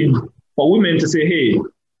incentive for women to say, hey,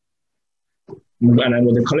 and I'm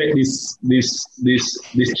going to collect this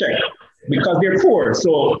check, because they're poor.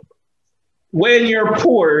 So when you're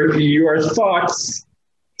poor, your thoughts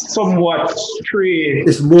somewhat stray.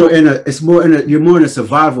 You're more in a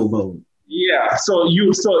survival mode. Yeah, so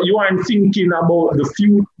you aren't thinking about the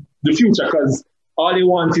future, because all you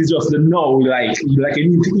want is just the now. Like you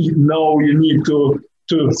need to eat now, you need to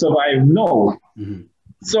survive now. Mm-hmm.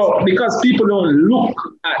 So because people don't look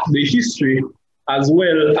at the history as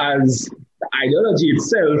well as the ideology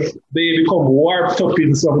itself, they become warped up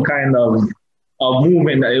in some kind of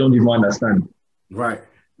movement that they don't even understand. Right.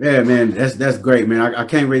 Yeah, man, that's great, man. I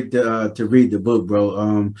can't wait to read the book,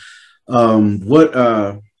 bro.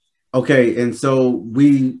 Okay, and so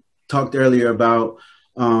we talked earlier about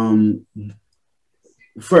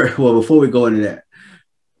before we go into that,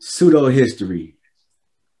 pseudo history.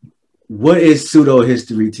 What is pseudo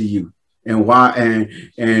history to you, and why?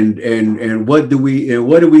 And what do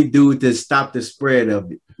we do to stop the spread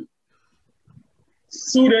of it?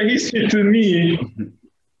 Pseudo history to me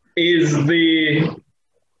is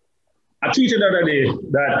I tweeted the other day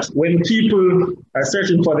that when people are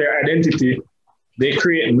searching for their identity, they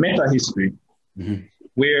create meta history, mm-hmm.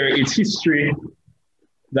 where it's history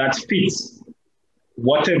that fits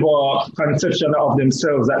whatever conception of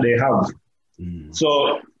themselves that they have. Mm.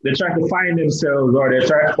 So they try to find themselves, or they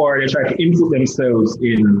try to input themselves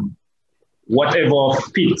in whatever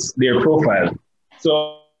fits their profile.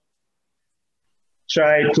 So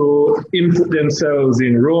try to input themselves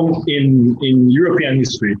in Rome, in European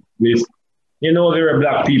history, with, there were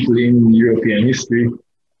Black people in European history,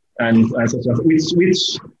 and such, which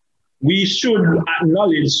we should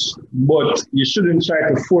acknowledge, but you shouldn't try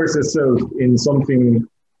to force yourself in something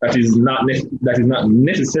that is not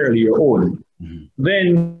necessarily your own. Mm-hmm.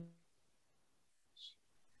 Then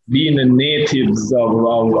being the natives of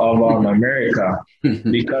America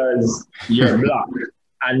because you're Black.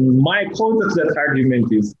 And my counter to that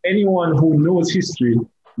argument is anyone who knows history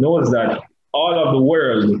knows that all of the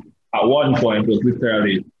world at one point was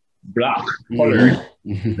literally Black colored,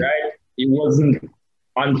 mm-hmm. right? It wasn't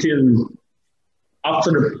until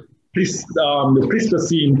after the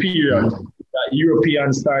Pleistocene period that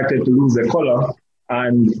Europeans started to lose their color,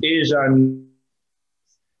 and Asian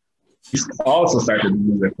also started to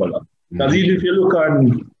lose their color. Because even if you look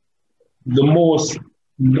on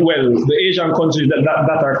the Asian countries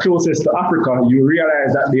that are closest to Africa, you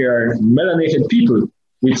realize that they are melanated people,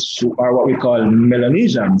 which are what we call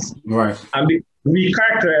Melanesians. Right. And we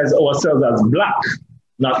characterize ourselves as Black,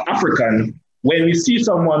 not African. When we see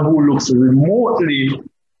someone who looks remotely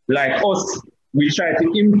like us, we try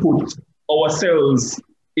to input ourselves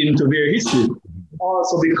into their history.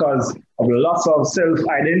 Also because of lots of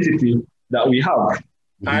self-identity that we have.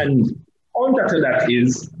 Mm-hmm. And counter to that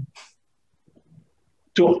is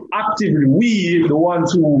to actively, we, the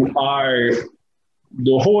ones who are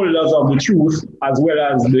the holders of the truth, as well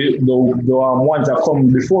as the ones that come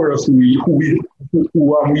before us who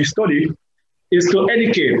we study, is to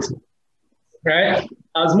educate, right?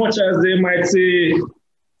 As much as they might say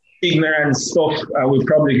ignorant stuff, I would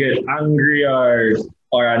probably get angry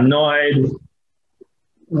or annoyed.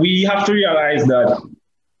 We have to realize that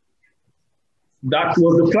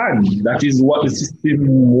was the plan. That is what the system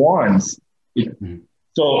wants.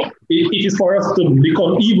 So it is for us to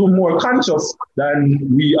become even more conscious than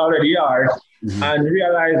we already are, mm-hmm. and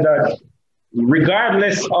realize that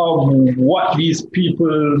regardless of what these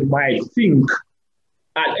people might think,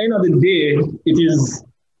 at the end of the day, it is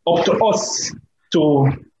up to us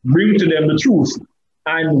to bring to them the truth.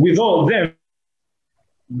 And without them,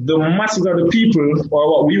 the masses of the people,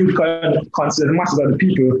 or what we would consider the masses of the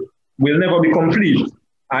people, will never be complete.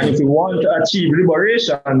 And if we want to achieve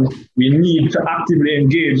liberation, we need to actively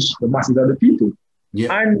engage the masses of the people.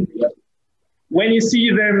 Yeah. And when you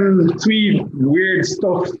see them tweet weird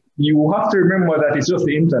stuff, you have to remember that it's just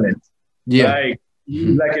the internet. Yeah. Like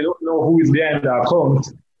you don't know who is behind the account.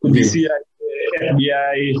 Could be CIA,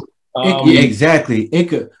 FBI. Exactly.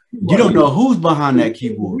 You don't know who's behind that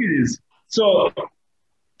keyboard. So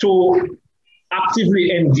to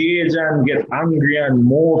actively engage and get angry and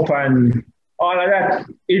mope and all of that,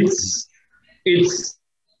 it's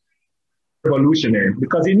revolutionary,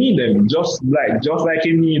 because you need them, just like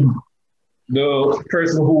you need the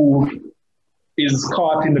person who is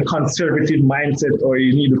caught in the conservative mindset, or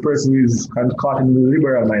you need the person who is caught in the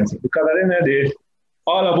liberal mindset. Because at the end of the day,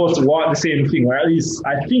 all of us want the same thing, or at least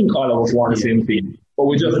I think all of us want the same thing, but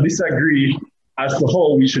we just disagree as to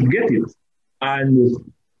how we should get it. And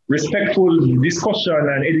respectful discussion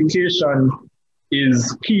and education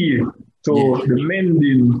is key to the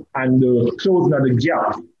mending and the closing of the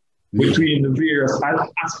gap between the various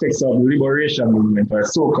aspects of the liberation movement, or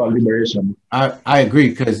so-called liberation. I agree,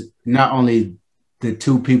 because not only the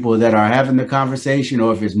two people that are having the conversation,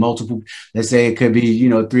 or if it's multiple, let's say it could be, you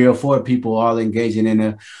know, 3 or 4 people all engaging in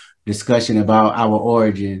a discussion about our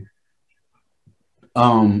origin.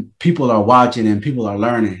 People are watching and people are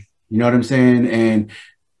learning, you know what I'm saying?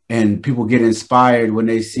 And people get inspired when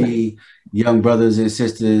they see young brothers and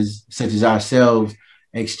sisters such as ourselves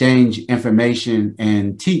exchange information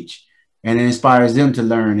and teach, and it inspires them to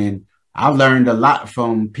learn. And I've learned a lot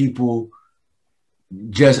from people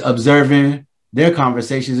just observing their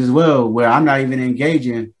conversations as well, where I'm not even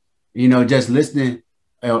engaging, you know, just listening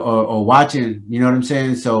or watching, you know what I'm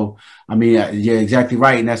saying? So, I mean, you're exactly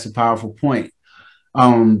right. And that's a powerful point.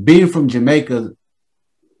 Being from Jamaica,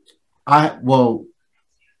 I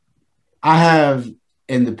have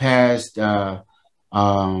in the past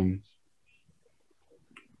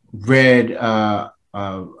read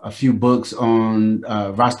a few books on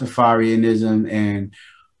Rastafarianism, and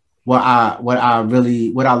what I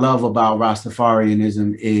love about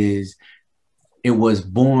Rastafarianism is it was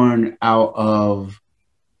born out of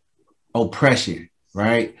oppression,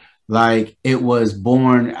 right? Like it was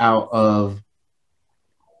born out of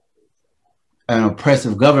an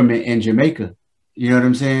oppressive government in Jamaica. You know what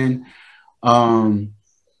I'm saying?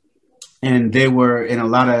 And they were in a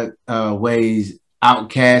lot of ways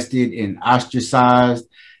outcasted and ostracized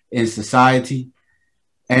in society,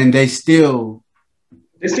 and they still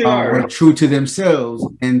were true to themselves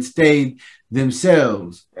and stayed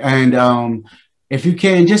themselves. And if you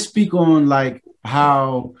can just speak on like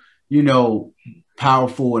how, you know,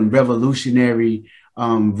 powerful and revolutionary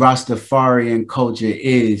Rastafarian culture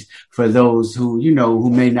is for those who, you know, who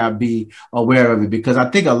may not be aware of it, because I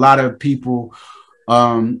think a lot of people,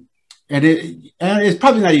 and it's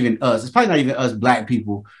probably not even us, it's probably not even us Black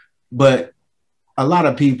people, but a lot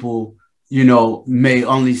of people, you know, may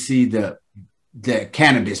only see the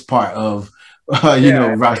cannabis part of, you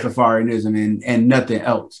know, Rastafarianism and nothing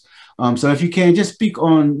else. So if you can just speak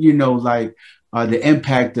on, you know, like the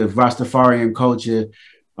impact of Rastafarian culture,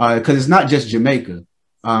 because it's not just Jamaica.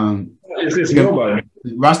 It's global.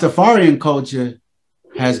 Rastafarian culture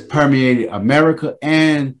has permeated America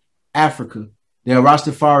and Africa. There are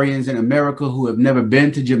Rastafarians in America who have never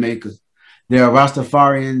been to Jamaica. There are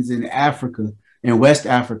Rastafarians in Africa, in West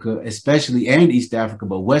Africa especially, and East Africa,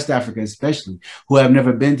 but West Africa especially, who have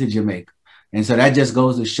never been to Jamaica. And so that just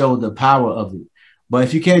goes to show the power of it. But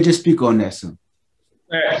if you can't just speak on that, son.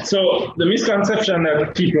 So the misconception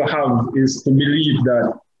that people have is to believe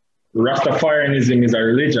that Rastafarianism is a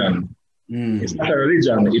religion. It's not a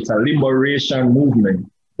religion, it's a liberation movement.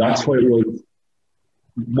 That's where it was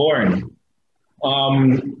born.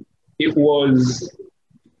 It was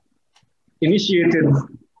initiated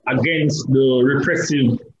against the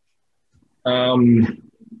repressive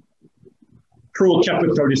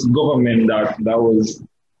pro-capitalist government that was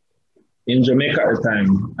in Jamaica at the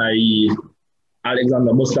time, i.e.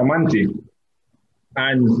 Alexander Bustamante.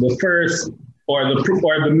 And the first or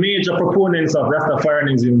the major proponents of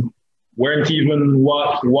Rastafarianism weren't even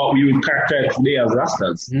what we would characterize today as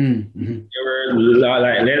Rastas. They were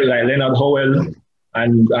like Leonard Howell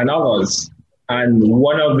and others. And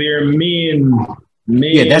one of their main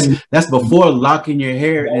that's before locking your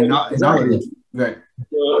hair and not exactly. Right.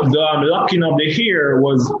 The locking of the hair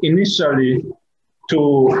was initially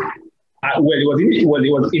to it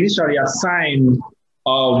was initially a sign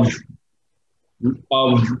of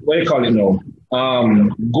what do you call it now?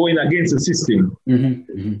 Going against the system,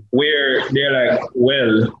 where they're like,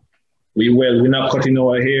 we're not cutting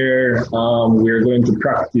our hair. We're going to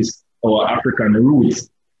practice our African roots,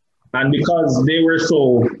 and because they were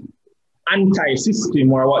so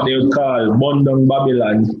anti-system, or what they would call Bundung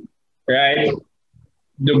Babylon, right?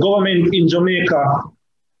 The government in Jamaica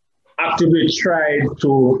actively tried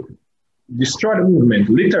to destroy the movement,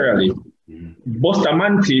 literally.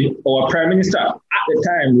 Bustamante, our prime minister at the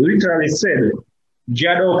time, literally said,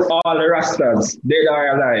 gather up all the Rastas, dead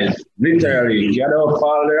or alive. Literally, gather up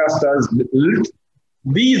all the Rastas.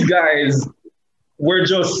 These guys were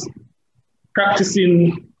just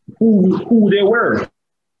practicing who they were.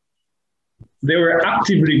 They were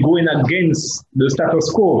actively going against the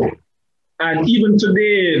status quo. And even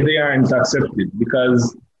today, they aren't accepted,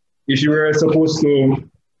 because if you were supposed to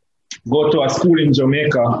go to a school in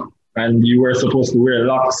Jamaica and you were supposed to wear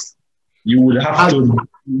locks, you would have to.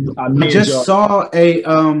 I just saw a,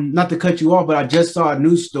 not to cut you off, but I just saw a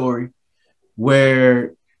news story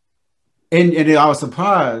where, and I was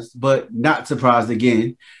surprised, but not surprised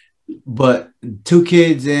again, but 2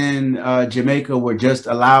 kids in Jamaica were just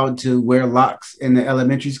allowed to wear locks in the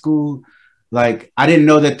elementary school. Like, I didn't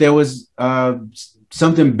know that there was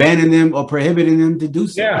something banning them or prohibiting them to do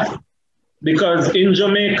so. Yeah, because in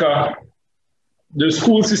Jamaica, the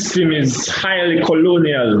school system is highly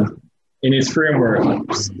colonial in its framework,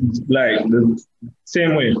 like the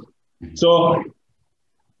same way. So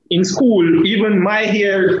in school, even my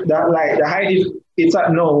hair, that like the height it's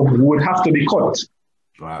at now would have to be cut.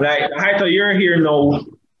 Wow. Like the height of your hair now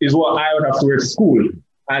is what I would have to wear to school.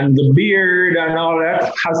 And the beard and all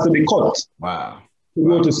that has to be cut. Wow. To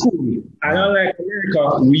go to school. And unlike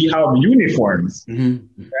America, we have uniforms,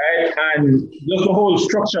 right? And just the whole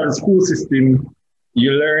structure of the school system,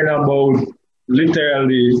 you learn about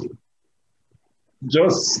literally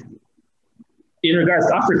just in regards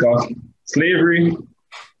to Africa, slavery,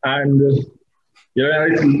 and you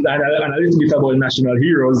learn a little bit about national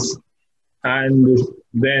heroes, and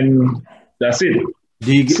then that's it.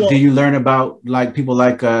 Do you learn about like people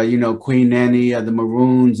like Queen Nanny, the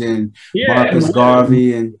Maroons, and Marcus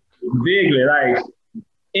Garvey, and vaguely like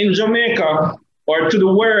in Jamaica or to the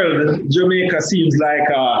world, Jamaica seems like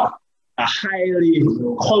a highly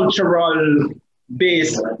cultural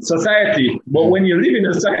based society. But when you live in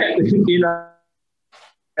a society,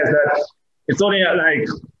 that it's only at like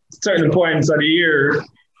certain points of the year,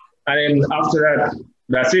 and then after that,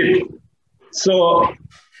 that's it. So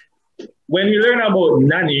when we learn about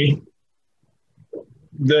nanny,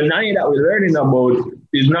 the nanny that we're learning about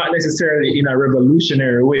is not necessarily in a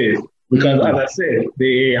revolutionary way, because as I said,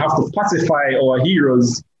 they have to pacify our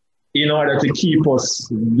heroes in order to keep us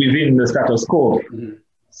within the status quo.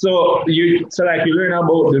 So you learn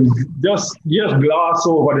about just gloss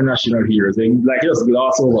over the national heroes, and like just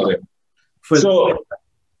gloss over them. So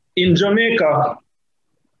in Jamaica,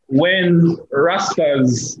 when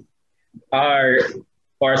Rastas are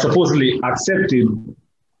supposedly accepted,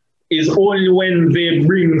 is only when they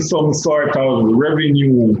bring some sort of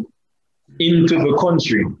revenue into the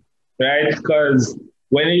country, right? Because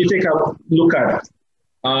when you take a look at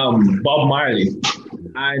Bob Marley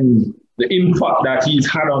and the impact that he's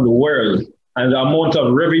had on the world and the amount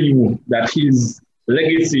of revenue that his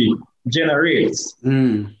legacy generates, they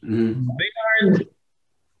aren't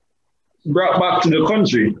brought back to the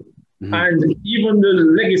country. And even the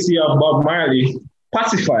legacy of Bob Marley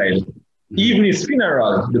pacified. Even his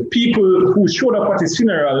funeral, the people who showed up at his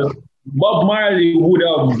funeral, Bob Marley would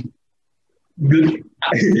have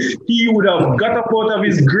got up out of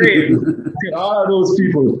his grave to all of those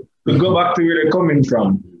people to go back to where they're coming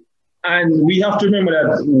from. And we have to remember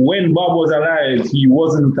that when Bob was alive, he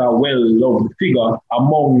wasn't a well-loved figure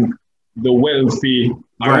among the wealthy.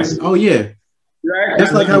 Right. Oh, yeah. Right?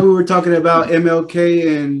 Just like how we were talking about MLK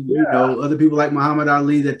and other people like Muhammad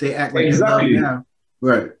Ali, that they act like they love now.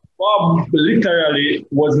 Right. Bob literally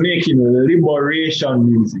was making liberation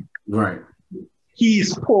music. Right. He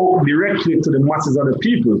spoke directly to the masses of the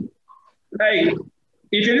people. Like,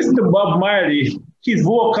 if you listen to Bob Marley, his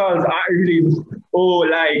vocals are really,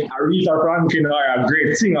 like Aretha Franklin or a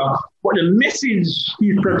great singer, but the message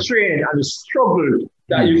he's portraying and the struggle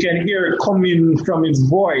that you can hear coming from his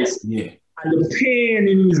voice and the pain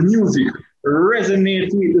in his music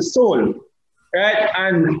resonates with the soul, right?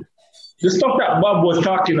 And the stuff that Bob was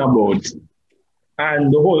talking about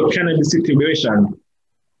and the whole cannabis situation,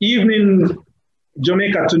 even in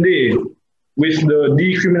Jamaica today, with the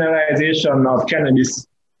decriminalization of cannabis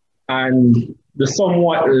and the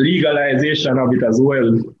somewhat legalization of it as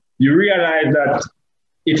well, you realize that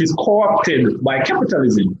it is co-opted by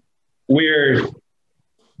capitalism, where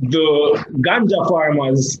the ganja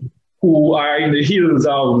farmers who are in the hills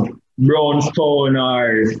of Brownstone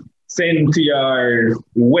or Senti or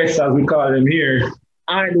West, as we call them here,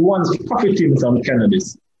 are the ones profiting from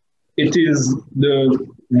cannabis. It is the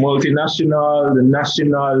multinational, the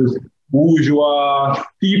national, bourgeois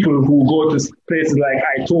people who go to places like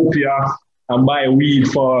Ethiopia and buy weed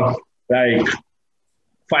for like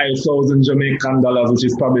 5,000 Jamaican dollars, which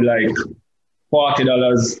is probably like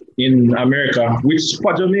 $40 in America, which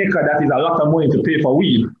for Jamaica, that is a lot of money to pay for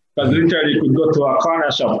weed. Because literally you could go to a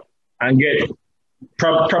corner shop and get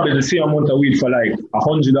probably the same amount of weed for like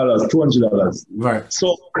 $100, $200. Right.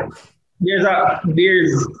 So there's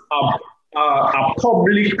a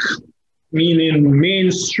public, meaning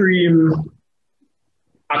mainstream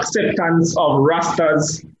acceptance of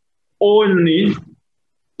Rastas only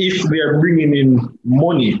if they're bringing in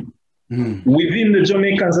money. Within the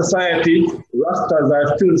Jamaican society, Rastas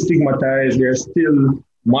are still stigmatized, they're still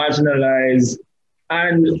marginalized.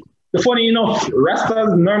 And funny enough,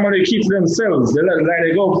 Rastas normally keep themselves. They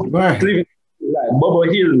go live like Bobo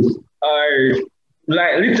Hill or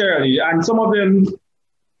like literally. And some of them,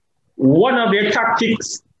 one of their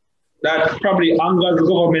tactics that probably angers the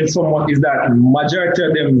government somewhat is that majority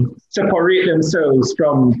of them separate themselves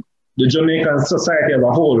from the Jamaican society as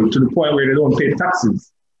a whole to the point where they don't pay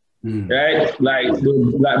taxes. right? Like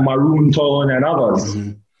Maroon Town and others.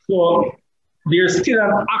 So there's still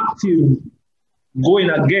an active going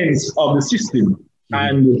against of the system.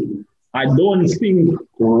 And I don't think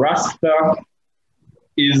Rasta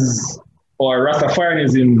is, or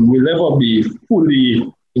Rastafarianism will ever be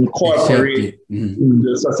fully incorporated in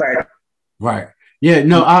the society. Right. Yeah,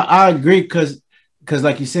 no, I agree because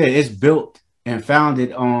like you said, it's built and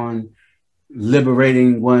founded on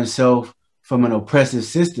liberating oneself from an oppressive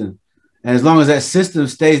system. And as long as that system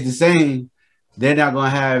stays the same, they're not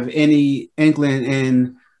going to have any inkling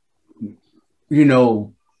in, you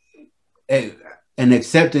know, an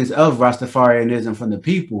acceptance of Rastafarianism from the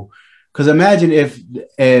people. Because imagine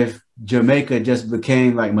if Jamaica just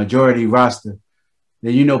became like majority Rasta,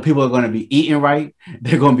 then you know people are going to be eating right,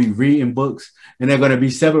 they're going to be reading books, and they're going to be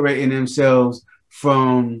separating themselves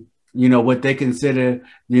from, you know, what they consider,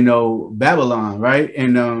 you know, Babylon, right?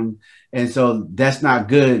 And so that's not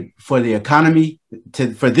good for the economy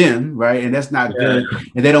for them, right? And that's not good,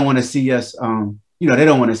 and they don't want to see us, you know, they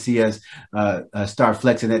don't want to see us start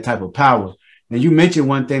flexing that type of power. And you mentioned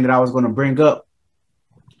one thing that I was going to bring up.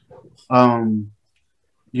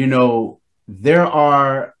 You know, there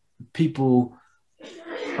are people,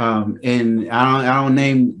 and I don't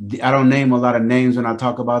name a lot of names when I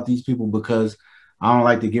talk about these people because I don't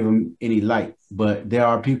like to give them any light. But there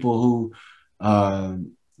are people who,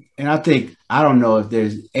 and I think, I don't know if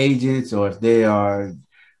there's agents or if they are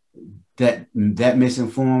that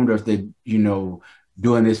misinformed or if they, you know,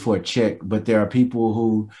 doing this for a check. But there are people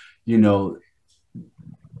who, you know,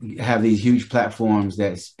 have these huge platforms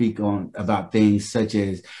that speak on about things such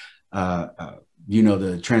as, you know,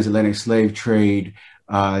 the transatlantic slave trade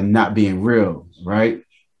not being real, right?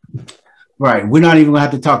 Right. We're not even gonna have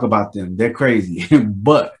to talk about them. They're crazy,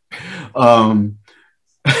 but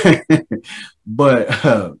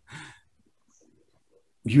but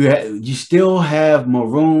you still have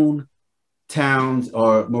Maroon towns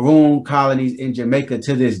or Maroon colonies in Jamaica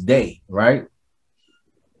to this day, right?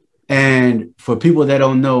 And for people that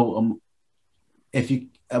don't know,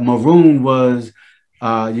 Maroon was,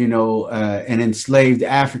 you know, an enslaved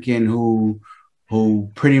African who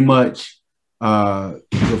pretty much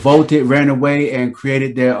revolted, ran away, and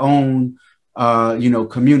created their own, you know,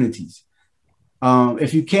 communities.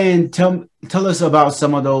 If you can tell us about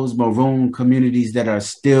some of those Maroon communities that are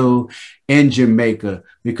still in Jamaica,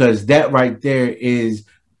 because that right there is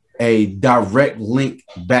a direct link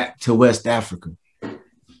back to West Africa.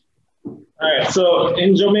 All right, so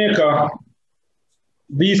in Jamaica,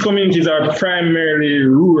 these communities are primarily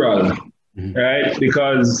rural, right?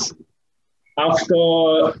 Because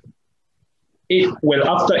after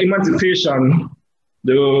emancipation,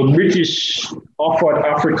 the British offered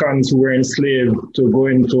Africans who were enslaved to go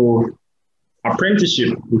into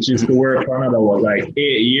apprenticeship, which is to work for another, like 8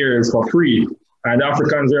 years for free. And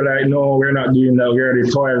Africans were like, no, we're not doing that. We already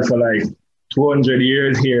toiled for like 200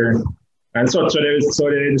 years here. And so they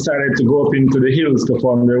decided to go up into the hills to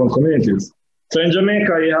form their own communities. So in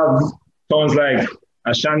Jamaica, you have towns like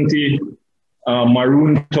Ashanti,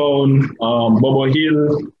 Maroon Town, Bobo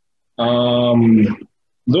Hill.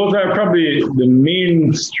 Those are probably the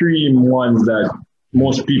mainstream ones that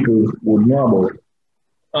most people would know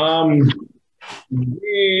about.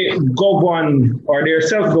 They govern, or they're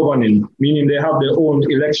self-governing, meaning they have their own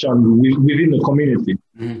election within the community.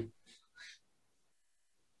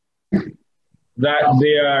 That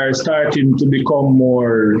they are starting to become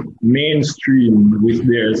more mainstream with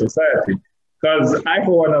their society. Because I,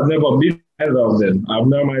 for one, have never been either of them. I've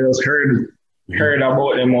never just heard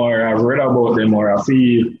about them, or I've read about them, or I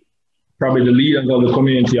see probably the leaders of the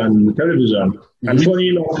community on the television. And funny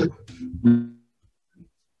enough,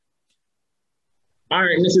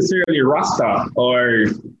 aren't necessarily Rasta or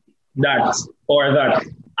that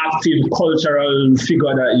active cultural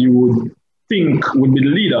figure that you would think would be the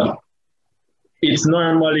leader. It's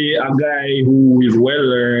normally a guy who is well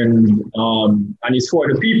learned and is for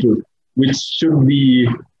the people, which should be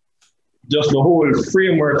just the whole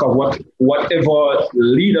framework of whatever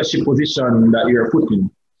leadership position that you're put in.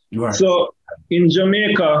 Right. So in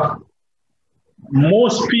Jamaica,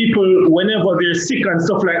 most people, whenever they're sick and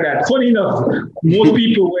stuff like that, funny enough, most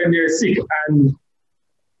people when they're sick, and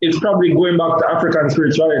it's probably going back to African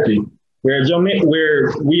spirituality, where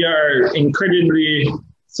we are incredibly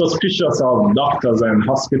suspicious of doctors and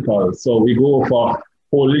hospitals. So we go for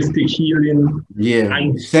holistic healing. Yeah,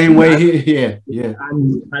 and same way here. Yeah.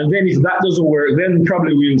 And then if that doesn't work, then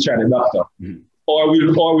probably we'll try the doctor. Or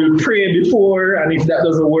we'll pray before, and if that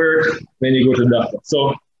doesn't work, then you go to the doctor.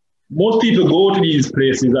 So most people go to these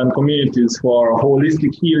places and communities for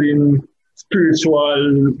holistic healing,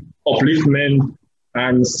 spiritual upliftment,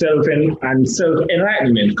 and self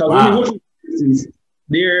enlightenment. Because when you go to places,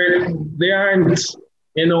 they aren't,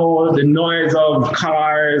 you know, the noise of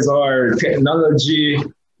cars or technology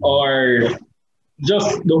or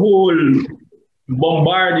just the whole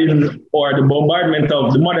bombarding or the bombardment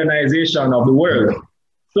of the modernization of the world.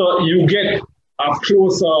 So you get a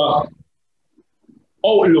closer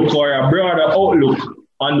outlook or a broader outlook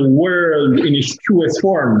on the world in its truest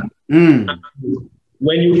form.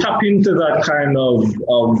 When you tap into that kind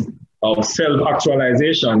of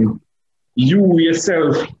self-actualization, you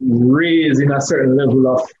yourself raise in a certain level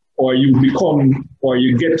of, or you become, or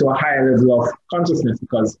you get to a higher level of consciousness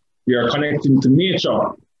because you're connecting to nature,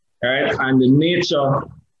 right? And the nature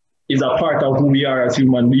is a part of who we are as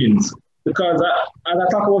human beings. Because as I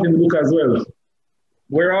talk about in the book as well,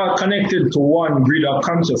 we're all connected to one grid of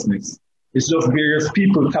consciousness. It's just various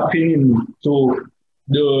people tapping into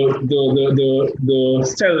the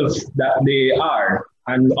self that they are,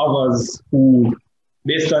 and others who,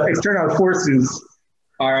 based on external forces,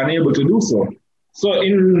 are unable to do so. So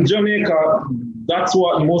in Jamaica, that's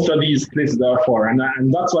what most of these places are for, and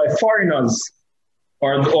that's why foreigners,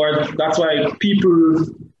 or that's why people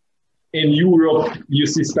in Europe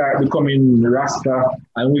used to start becoming Rasta,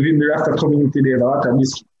 and within the Rasta community, there's a lot of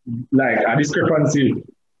this, like a discrepancy,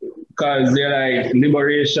 because they're like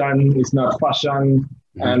liberation, it's not fashion,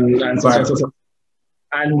 and so.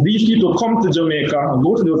 And these people come to Jamaica and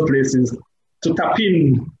go to those places to tap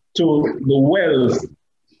in to the wealth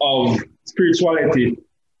of spirituality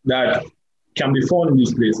that can be found in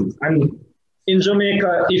these places. And in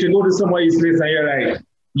Jamaica, if you go to some of these places and you're like,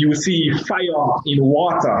 you see fire in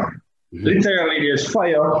water. Literally, there's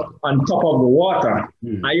fire on top of the water.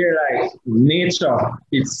 And you're like, nature,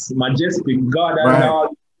 it's majestic. God and all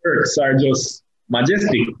the earths are just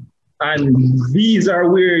majestic. And these are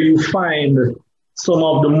where you find some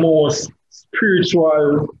of the most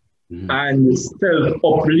spiritual and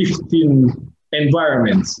self-uplifting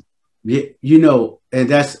environments. Yeah, you know, and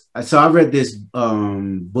that's, so I read this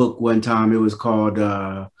book one time. It was called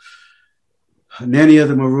Nanny of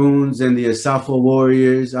the Maroons and the Asafo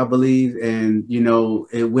Warriors, I believe. And, you know,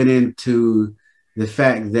 it went into the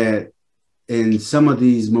fact that in some of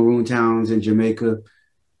these Maroon towns in Jamaica,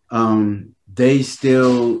 they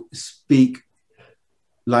still speak,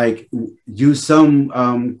 like, use some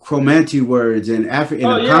Chromanti words and African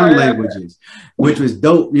languages, which was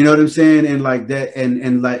dope. You know what I'm saying? And like that,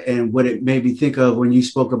 and what it made me think of when you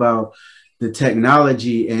spoke about the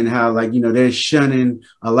technology and how, like, you know, they're shunning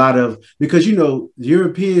a lot of, because, you know, the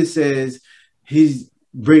European says he's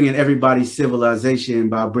bringing everybody civilization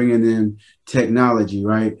by bringing them technology,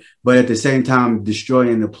 right? But at the same time,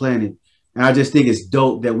 destroying the planet. And I just think it's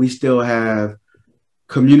dope that we still have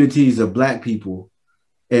communities of Black people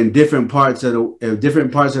in different parts of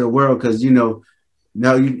the world, because, you know,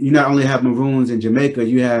 now you not only have Maroons in Jamaica,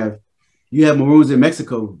 you have Maroons in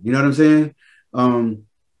Mexico. You know what I'm saying?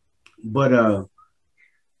 But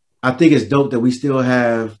I think it's dope that we still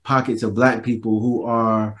have pockets of Black people who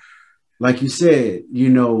are, like you said, you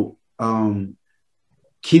know,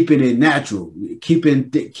 keeping it natural, keeping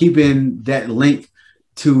that link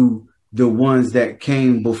to the ones that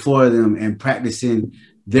came before them and practicing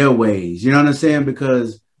their ways. You know what I'm saying?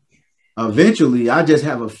 Because eventually, I just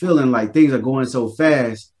have a feeling like things are going so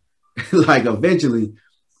fast, like eventually,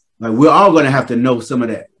 like we're all going to have to know some of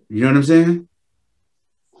that. You know what I'm saying?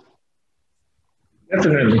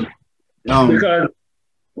 Definitely. Because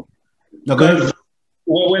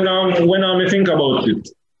when I think about it,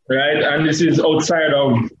 right, and this is outside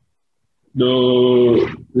of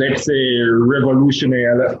the, let's say,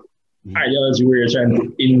 revolutionary ideology where you're trying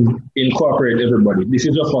to incorporate everybody. This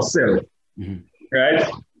is just for self, right?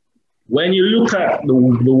 When you look at the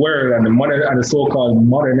world and the so-called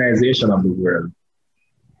modernization of the world,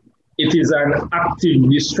 it is an active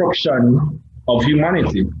destruction of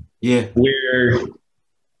humanity. Yeah, where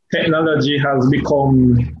technology has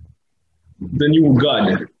become the new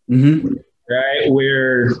god, right?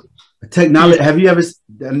 Where technology. Have you ever,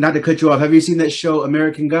 not to cut you off, have you seen that show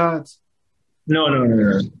American Gods? No.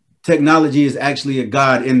 Technology is actually a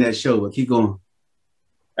god in that show, but keep going. All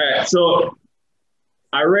right, so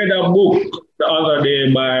I read a book the other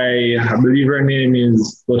day by, I believe her name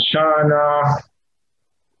is Lashana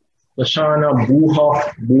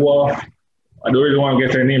Buhoff. I don't really want to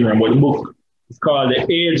get her name wrong, but the book is called The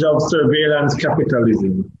Age of Surveillance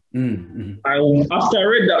Capitalism. And after I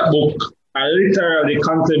read that book, I literally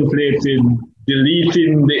contemplated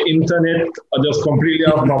deleting the internet or just completely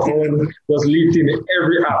off my phone, just deleting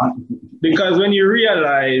every app. Because when you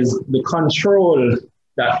realize the control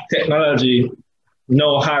that technology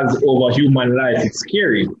now has over human life, it's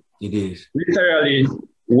scary. It is. Literally,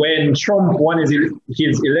 when Trump won his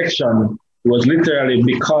election, it was literally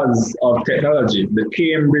because of technology. The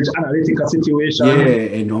Cambridge Analytica situation.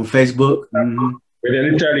 Yeah, and on Facebook. Where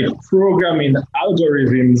they're literally programming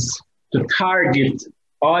algorithms to target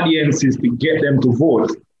audiences to get them to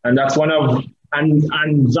vote. And that's one of and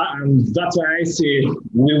that's why I say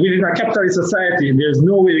within a capitalist society, there's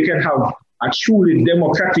no way you can have a truly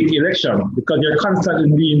democratic election because you're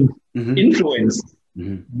constantly being influenced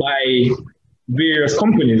by various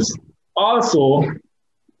companies. Also,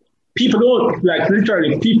 people don't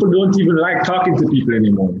even like talking to people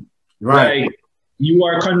anymore. Right. Like, you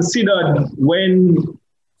are considered when,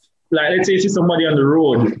 like, let's say you see somebody on the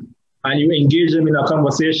road and you engage them in a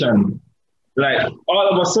conversation, like all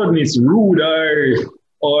of a sudden it's rude,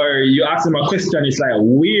 or you ask them a question, it's like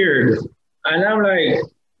weird. And I'm like,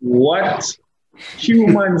 what?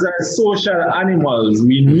 Humans are social animals.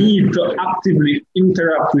 We need to actively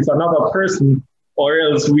interact with another person or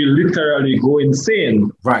else we literally go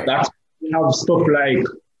insane. Right. That's why we have stuff like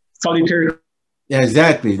solitary. Yeah,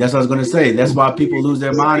 exactly. That's what I was going to say. That's why people lose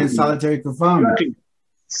their mind in solitary confinement. Exactly.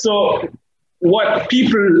 So what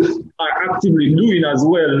people are actively doing as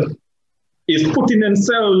well is putting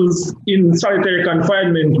themselves in solitary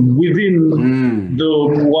confinement within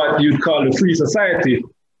the what you call the free society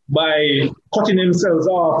by cutting themselves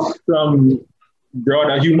off from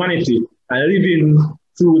broader humanity and living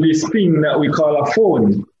through this thing that we call a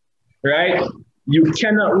phone, right? You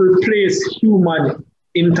cannot replace human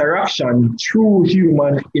interaction, true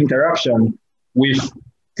human interaction with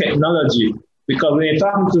technology. Because when you're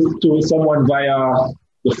talking to someone via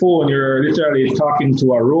the phone, you're literally talking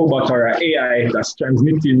to a robot or an AI that's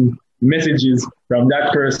transmitting messages from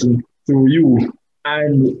that person through you.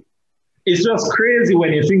 And it's just crazy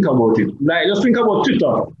when you think about it. Like, just think about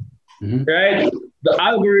Twitter, right? The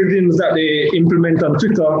algorithms that they implement on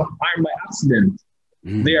Twitter aren't by accident.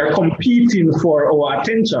 They are competing for our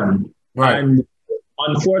attention. Right. And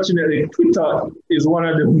unfortunately, Twitter is one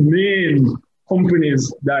of the main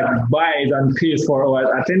companies that buys and pays for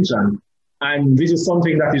our attention. And this is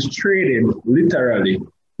something that is traded literally.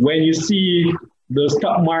 When you see the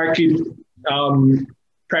stock market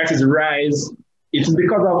prices rise, it's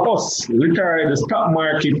because of us. Literally, the stock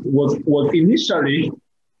market was initially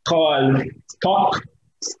called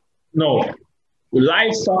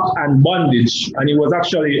livestock and bondage. And it was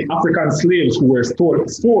actually African slaves who were sold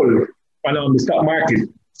on the stock market.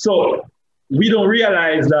 So we don't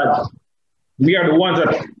realize that we are the ones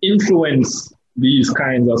that influence these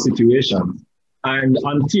kinds of situations. And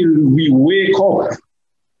until we wake up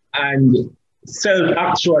and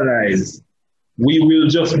self-actualize, we will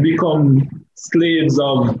just become slaves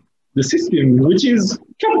of the system, which is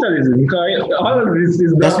capitalism. All of this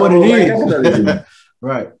is that's what it is. Capitalism.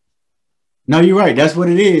 Right. No, you're right. That's what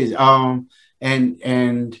it is.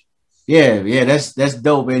 And yeah, that's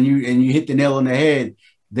dope. And you hit the nail on the head.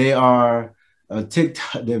 They are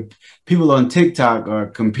TikTok. The people on TikTok are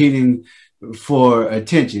competing for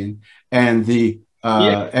attention, and the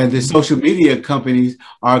social media companies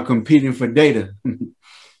are competing for data.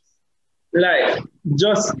 Like,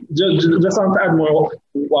 just want to add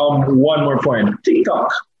one more point.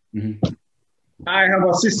 TikTok. I have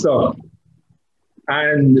a sister,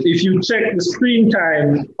 and if you check the screen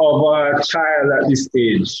time of a child at this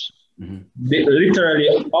age, literally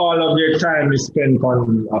all of their time is spent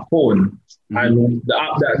on a phone, and the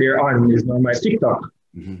app that they're on is on my TikTok.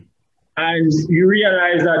 And you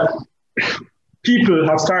realize that people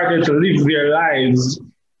have started to live their lives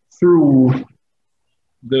through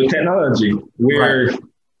the technology, where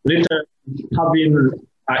literally having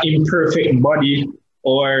an imperfect body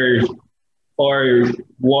or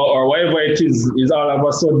whatever it is all of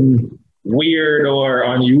a sudden weird or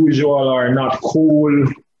unusual or not cool,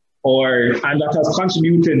 and that has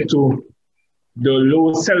contributed to the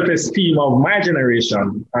low self-esteem of my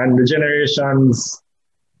generation and the generations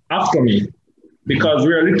after me, because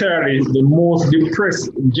we're literally the most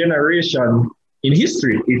depressed generation in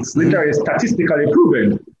history. It's literally statistically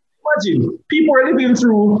proven. Imagine, people are living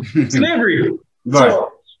through slavery. Right.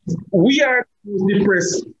 So we are the most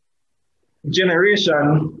depressed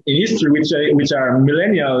generation in history, which are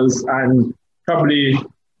millennials and probably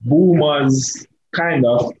boomers, kind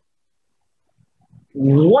of.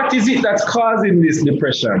 What is it that's causing this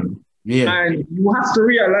depression? Yeah. And you have to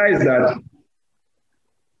realize that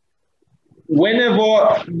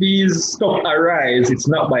whenever these stuff arise, it's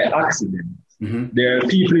not by accident. There are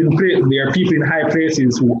people in high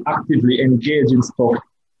places who actively engage in stuff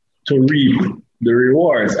to reap the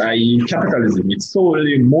rewards, i.e. capitalism. It's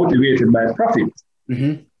solely motivated by profit.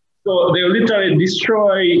 So they'll literally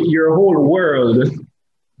destroy your whole world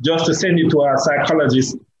just to send you to a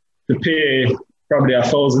psychologist to pay probably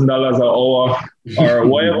 $1,000 an hour or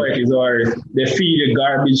whatever it is, or they feed you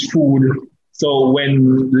garbage food. So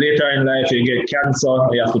when later in life you get cancer,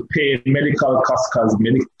 you have to pay medical costs because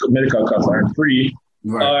medical costs aren't free.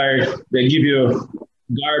 Right. Or they give you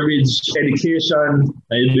garbage education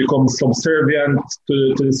and you become subservient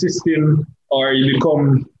to the system, or you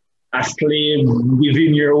become a slave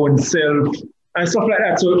within your own self and stuff like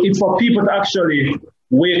that. So it's for people to actually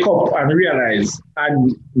wake up and realize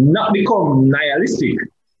and not become nihilistic,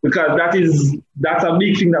 because that's a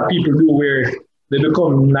big thing that people do, where they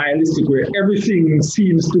become nihilistic, where everything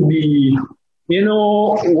seems to be,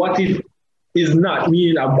 what it is not.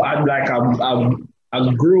 Mean I'm like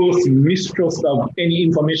a gross mistrust of any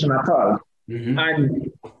information at all. Mm-hmm.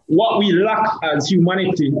 And what we lack as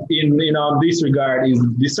humanity in this regard is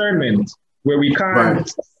discernment, where we can't, right,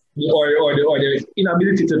 or the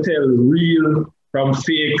inability to tell real from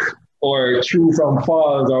fake, or true from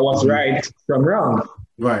false, or what's right from wrong.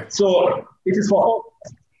 Right. So it is for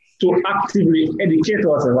us to actively educate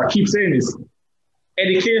ourselves. I keep saying this: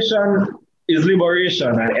 education is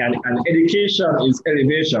liberation, and education is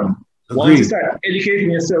elevation. Agreed. Once you start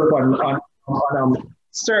educating yourself on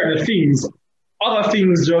certain things, other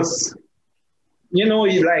things just, you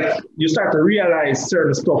start to realize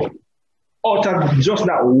certain stuff out of just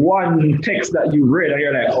that one text that you read, and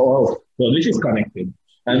you're like, oh, so this is connected.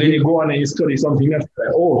 And then you go on and you study something else,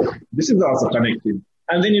 like, oh, this is also connected.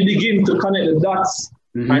 And then you begin to connect the dots,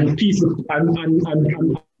 mm-hmm, and pieces.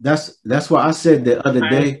 And that's why I said the other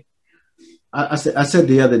day. I said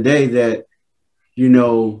the other day that,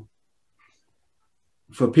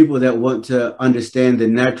 for people that want to understand the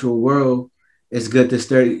natural world, it's good to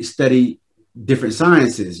study different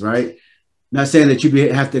sciences, right? Not saying that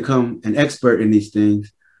you have to become an expert in these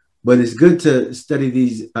things, but it's good to study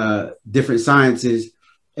these different sciences.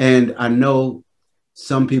 And I know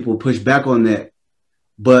some people push back on that,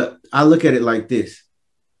 but I look at it like this.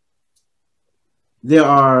 There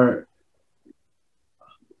are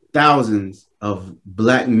thousands of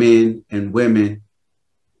Black men and women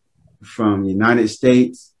from the United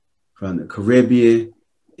States, from the Caribbean,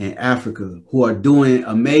 and Africa who are doing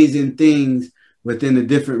amazing things within the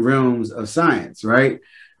different realms of science, right?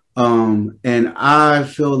 And I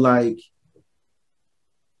feel like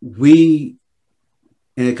and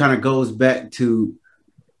it kind of goes back to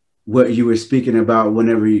what you were speaking about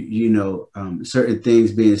whenever, certain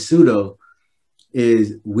things being pseudo,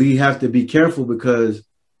 is we have to be careful, because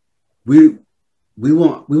we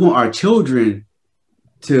want our children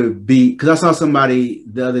to be, because I saw somebody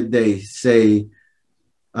the other day say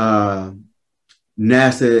NASA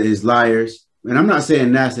is liars. And I'm not saying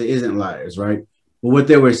NASA isn't liars, right? But what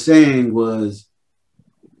they were saying was,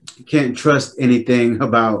 you can't trust anything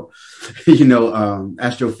about,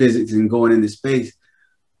 astrophysics and going into space.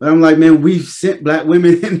 But I'm like, man, we've sent Black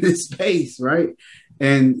women into space, right?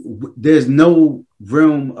 And there's no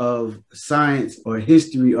realm of science or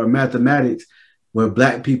history or mathematics where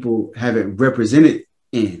Black people haven't represented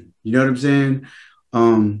in. You know what I'm saying?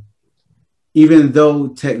 Even though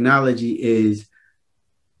technology is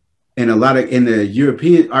in the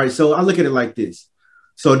European, all right, so I look at it like this.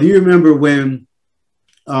 So do you remember when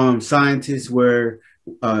scientists were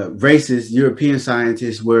racist, European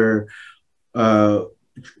scientists were trying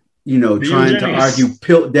to argue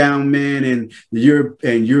Piltdown men, and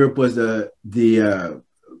Europe was the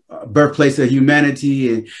birthplace of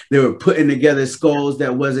humanity, and they were putting together skulls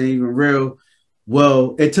that wasn't even real.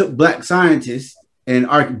 Well, it took Black scientists and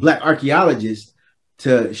Black archaeologists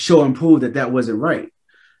to show and prove that wasn't right.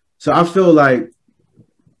 So I feel like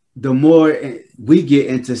the more we get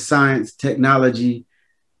into science, technology,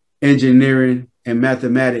 engineering, and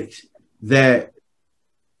mathematics, that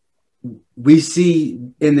we see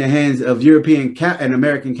in the hands of European and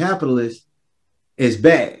American capitalists is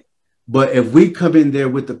bad. But if we come in there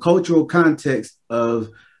with the cultural context of,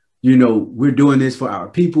 we're doing this for our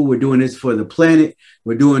people, we're doing this for the planet,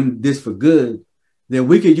 we're doing this for good, then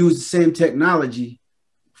we could use the same technology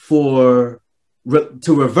to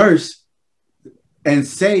reverse and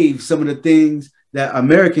save some of the things that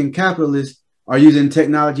American capitalists are using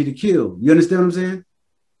technology to kill. You understand what I'm saying?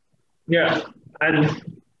 Yeah. And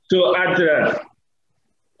to add to that,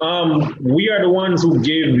 we are the ones who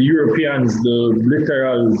gave Europeans the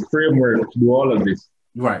literal framework to do all of this.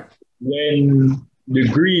 Right. When the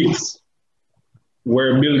Greeks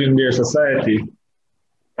were building their society,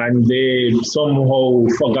 and they somehow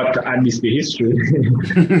forgot to add this to history,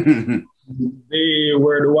 they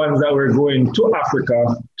were the ones that were going to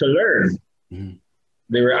Africa to learn. Mm.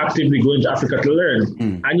 They were actively going to Africa to learn.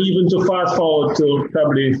 Mm. And even to fast forward to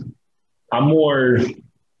probably a more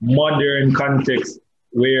modern context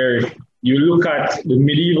where you look at the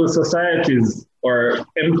medieval societies or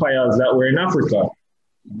empires that were in Africa.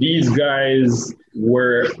 These guys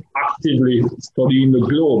were actively studying the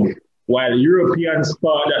globe, while Europeans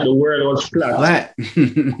thought that the world was flat.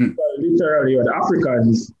 Literally, the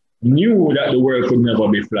Africans knew that the world could never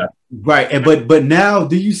be flat. Right, but now,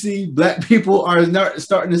 do you see black people are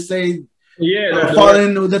starting to say, yeah,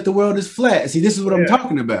 falling that the world is flat? See, this is what I'm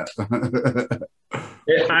talking about.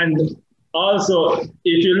 And also,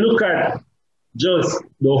 if you look at just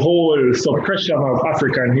the whole suppression of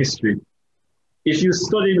African history, if you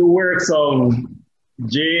study the works of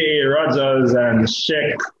J.A. Rogers and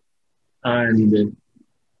Sheck and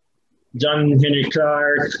John Henry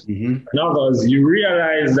Clark and others, you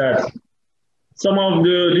realize that some of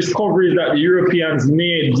the discoveries that the Europeans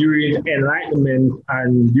made during Enlightenment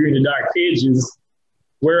and during the Dark Ages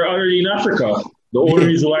were already in Africa. The only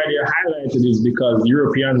reason why they're highlighted is because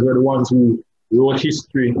Europeans were the ones who wrote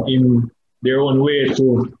history in their own way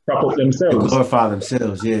to prop up themselves. Glorify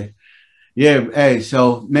themselves, yeah. Yeah, hey,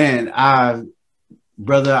 so, man, I've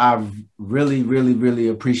really, really, really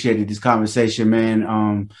appreciated this conversation,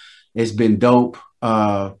 man. It's been dope.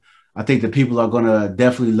 I think the people are going to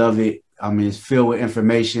definitely love it. I mean, it's filled with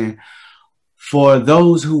information. For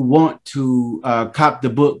those who want to cop the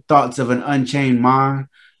book, Thoughts of an Unchained Mind,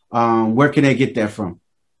 where can they get that from?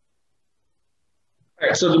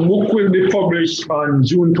 So the book will be published on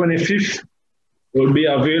June 25th. It will be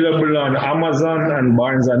available on Amazon and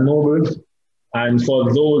Barnes & Noble. And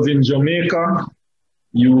for those in Jamaica,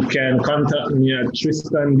 you can contact me at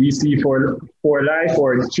Tristan DC for Life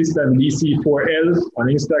or Tristan DC4L on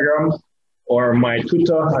Instagram, or my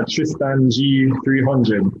Twitter at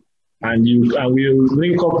TristanG300. And we'll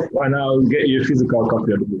link up and I'll get you a physical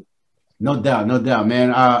copy of the book. No doubt,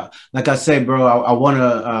 man. Like I said, bro, I want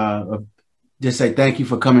to just say thank you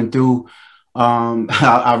for coming through.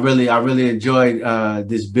 I really enjoyed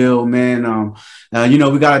this bill, man. You know,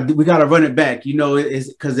 we gotta run it back. You know, it's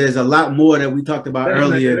because there's a lot more that we talked about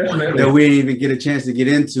earlier that we didn't even get a chance to get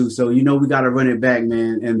into. So you know, we gotta run it back,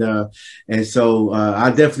 man. And so I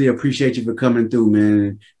definitely appreciate you for coming through,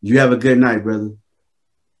 man. You have a good night, brother.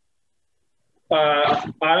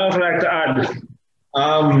 I'd also like to add.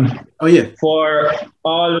 Oh yeah. For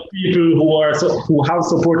all the people who have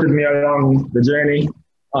supported me along the journey.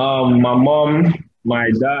 My mom, my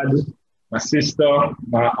dad, my sister,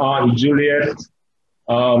 my aunt Juliet,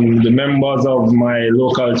 the members of my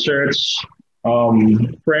local church,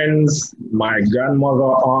 friends, my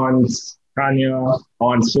grandmother, aunt Tanya,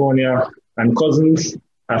 aunt Sonia, and cousins.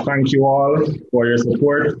 I thank you all for your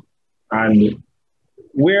support, and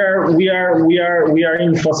we are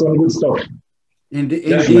in for some good stuff.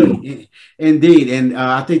 Indeed, and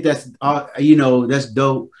I think that's that's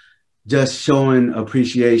dope. Just showing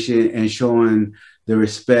appreciation and showing the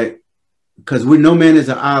respect, because no man is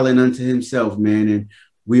an island unto himself, man. And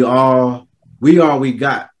we got,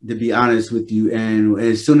 to be honest with you. And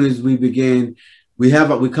as soon as we begin, we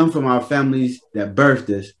come from our families that birthed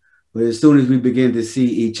us, but as soon as we begin to see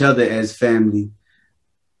each other as family,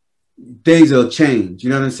 things will change. You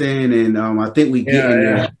know what I'm saying? And I think we get in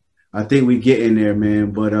there. I think we get in there, man.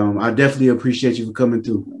 But I definitely appreciate you for coming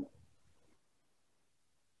through.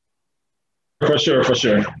 For sure.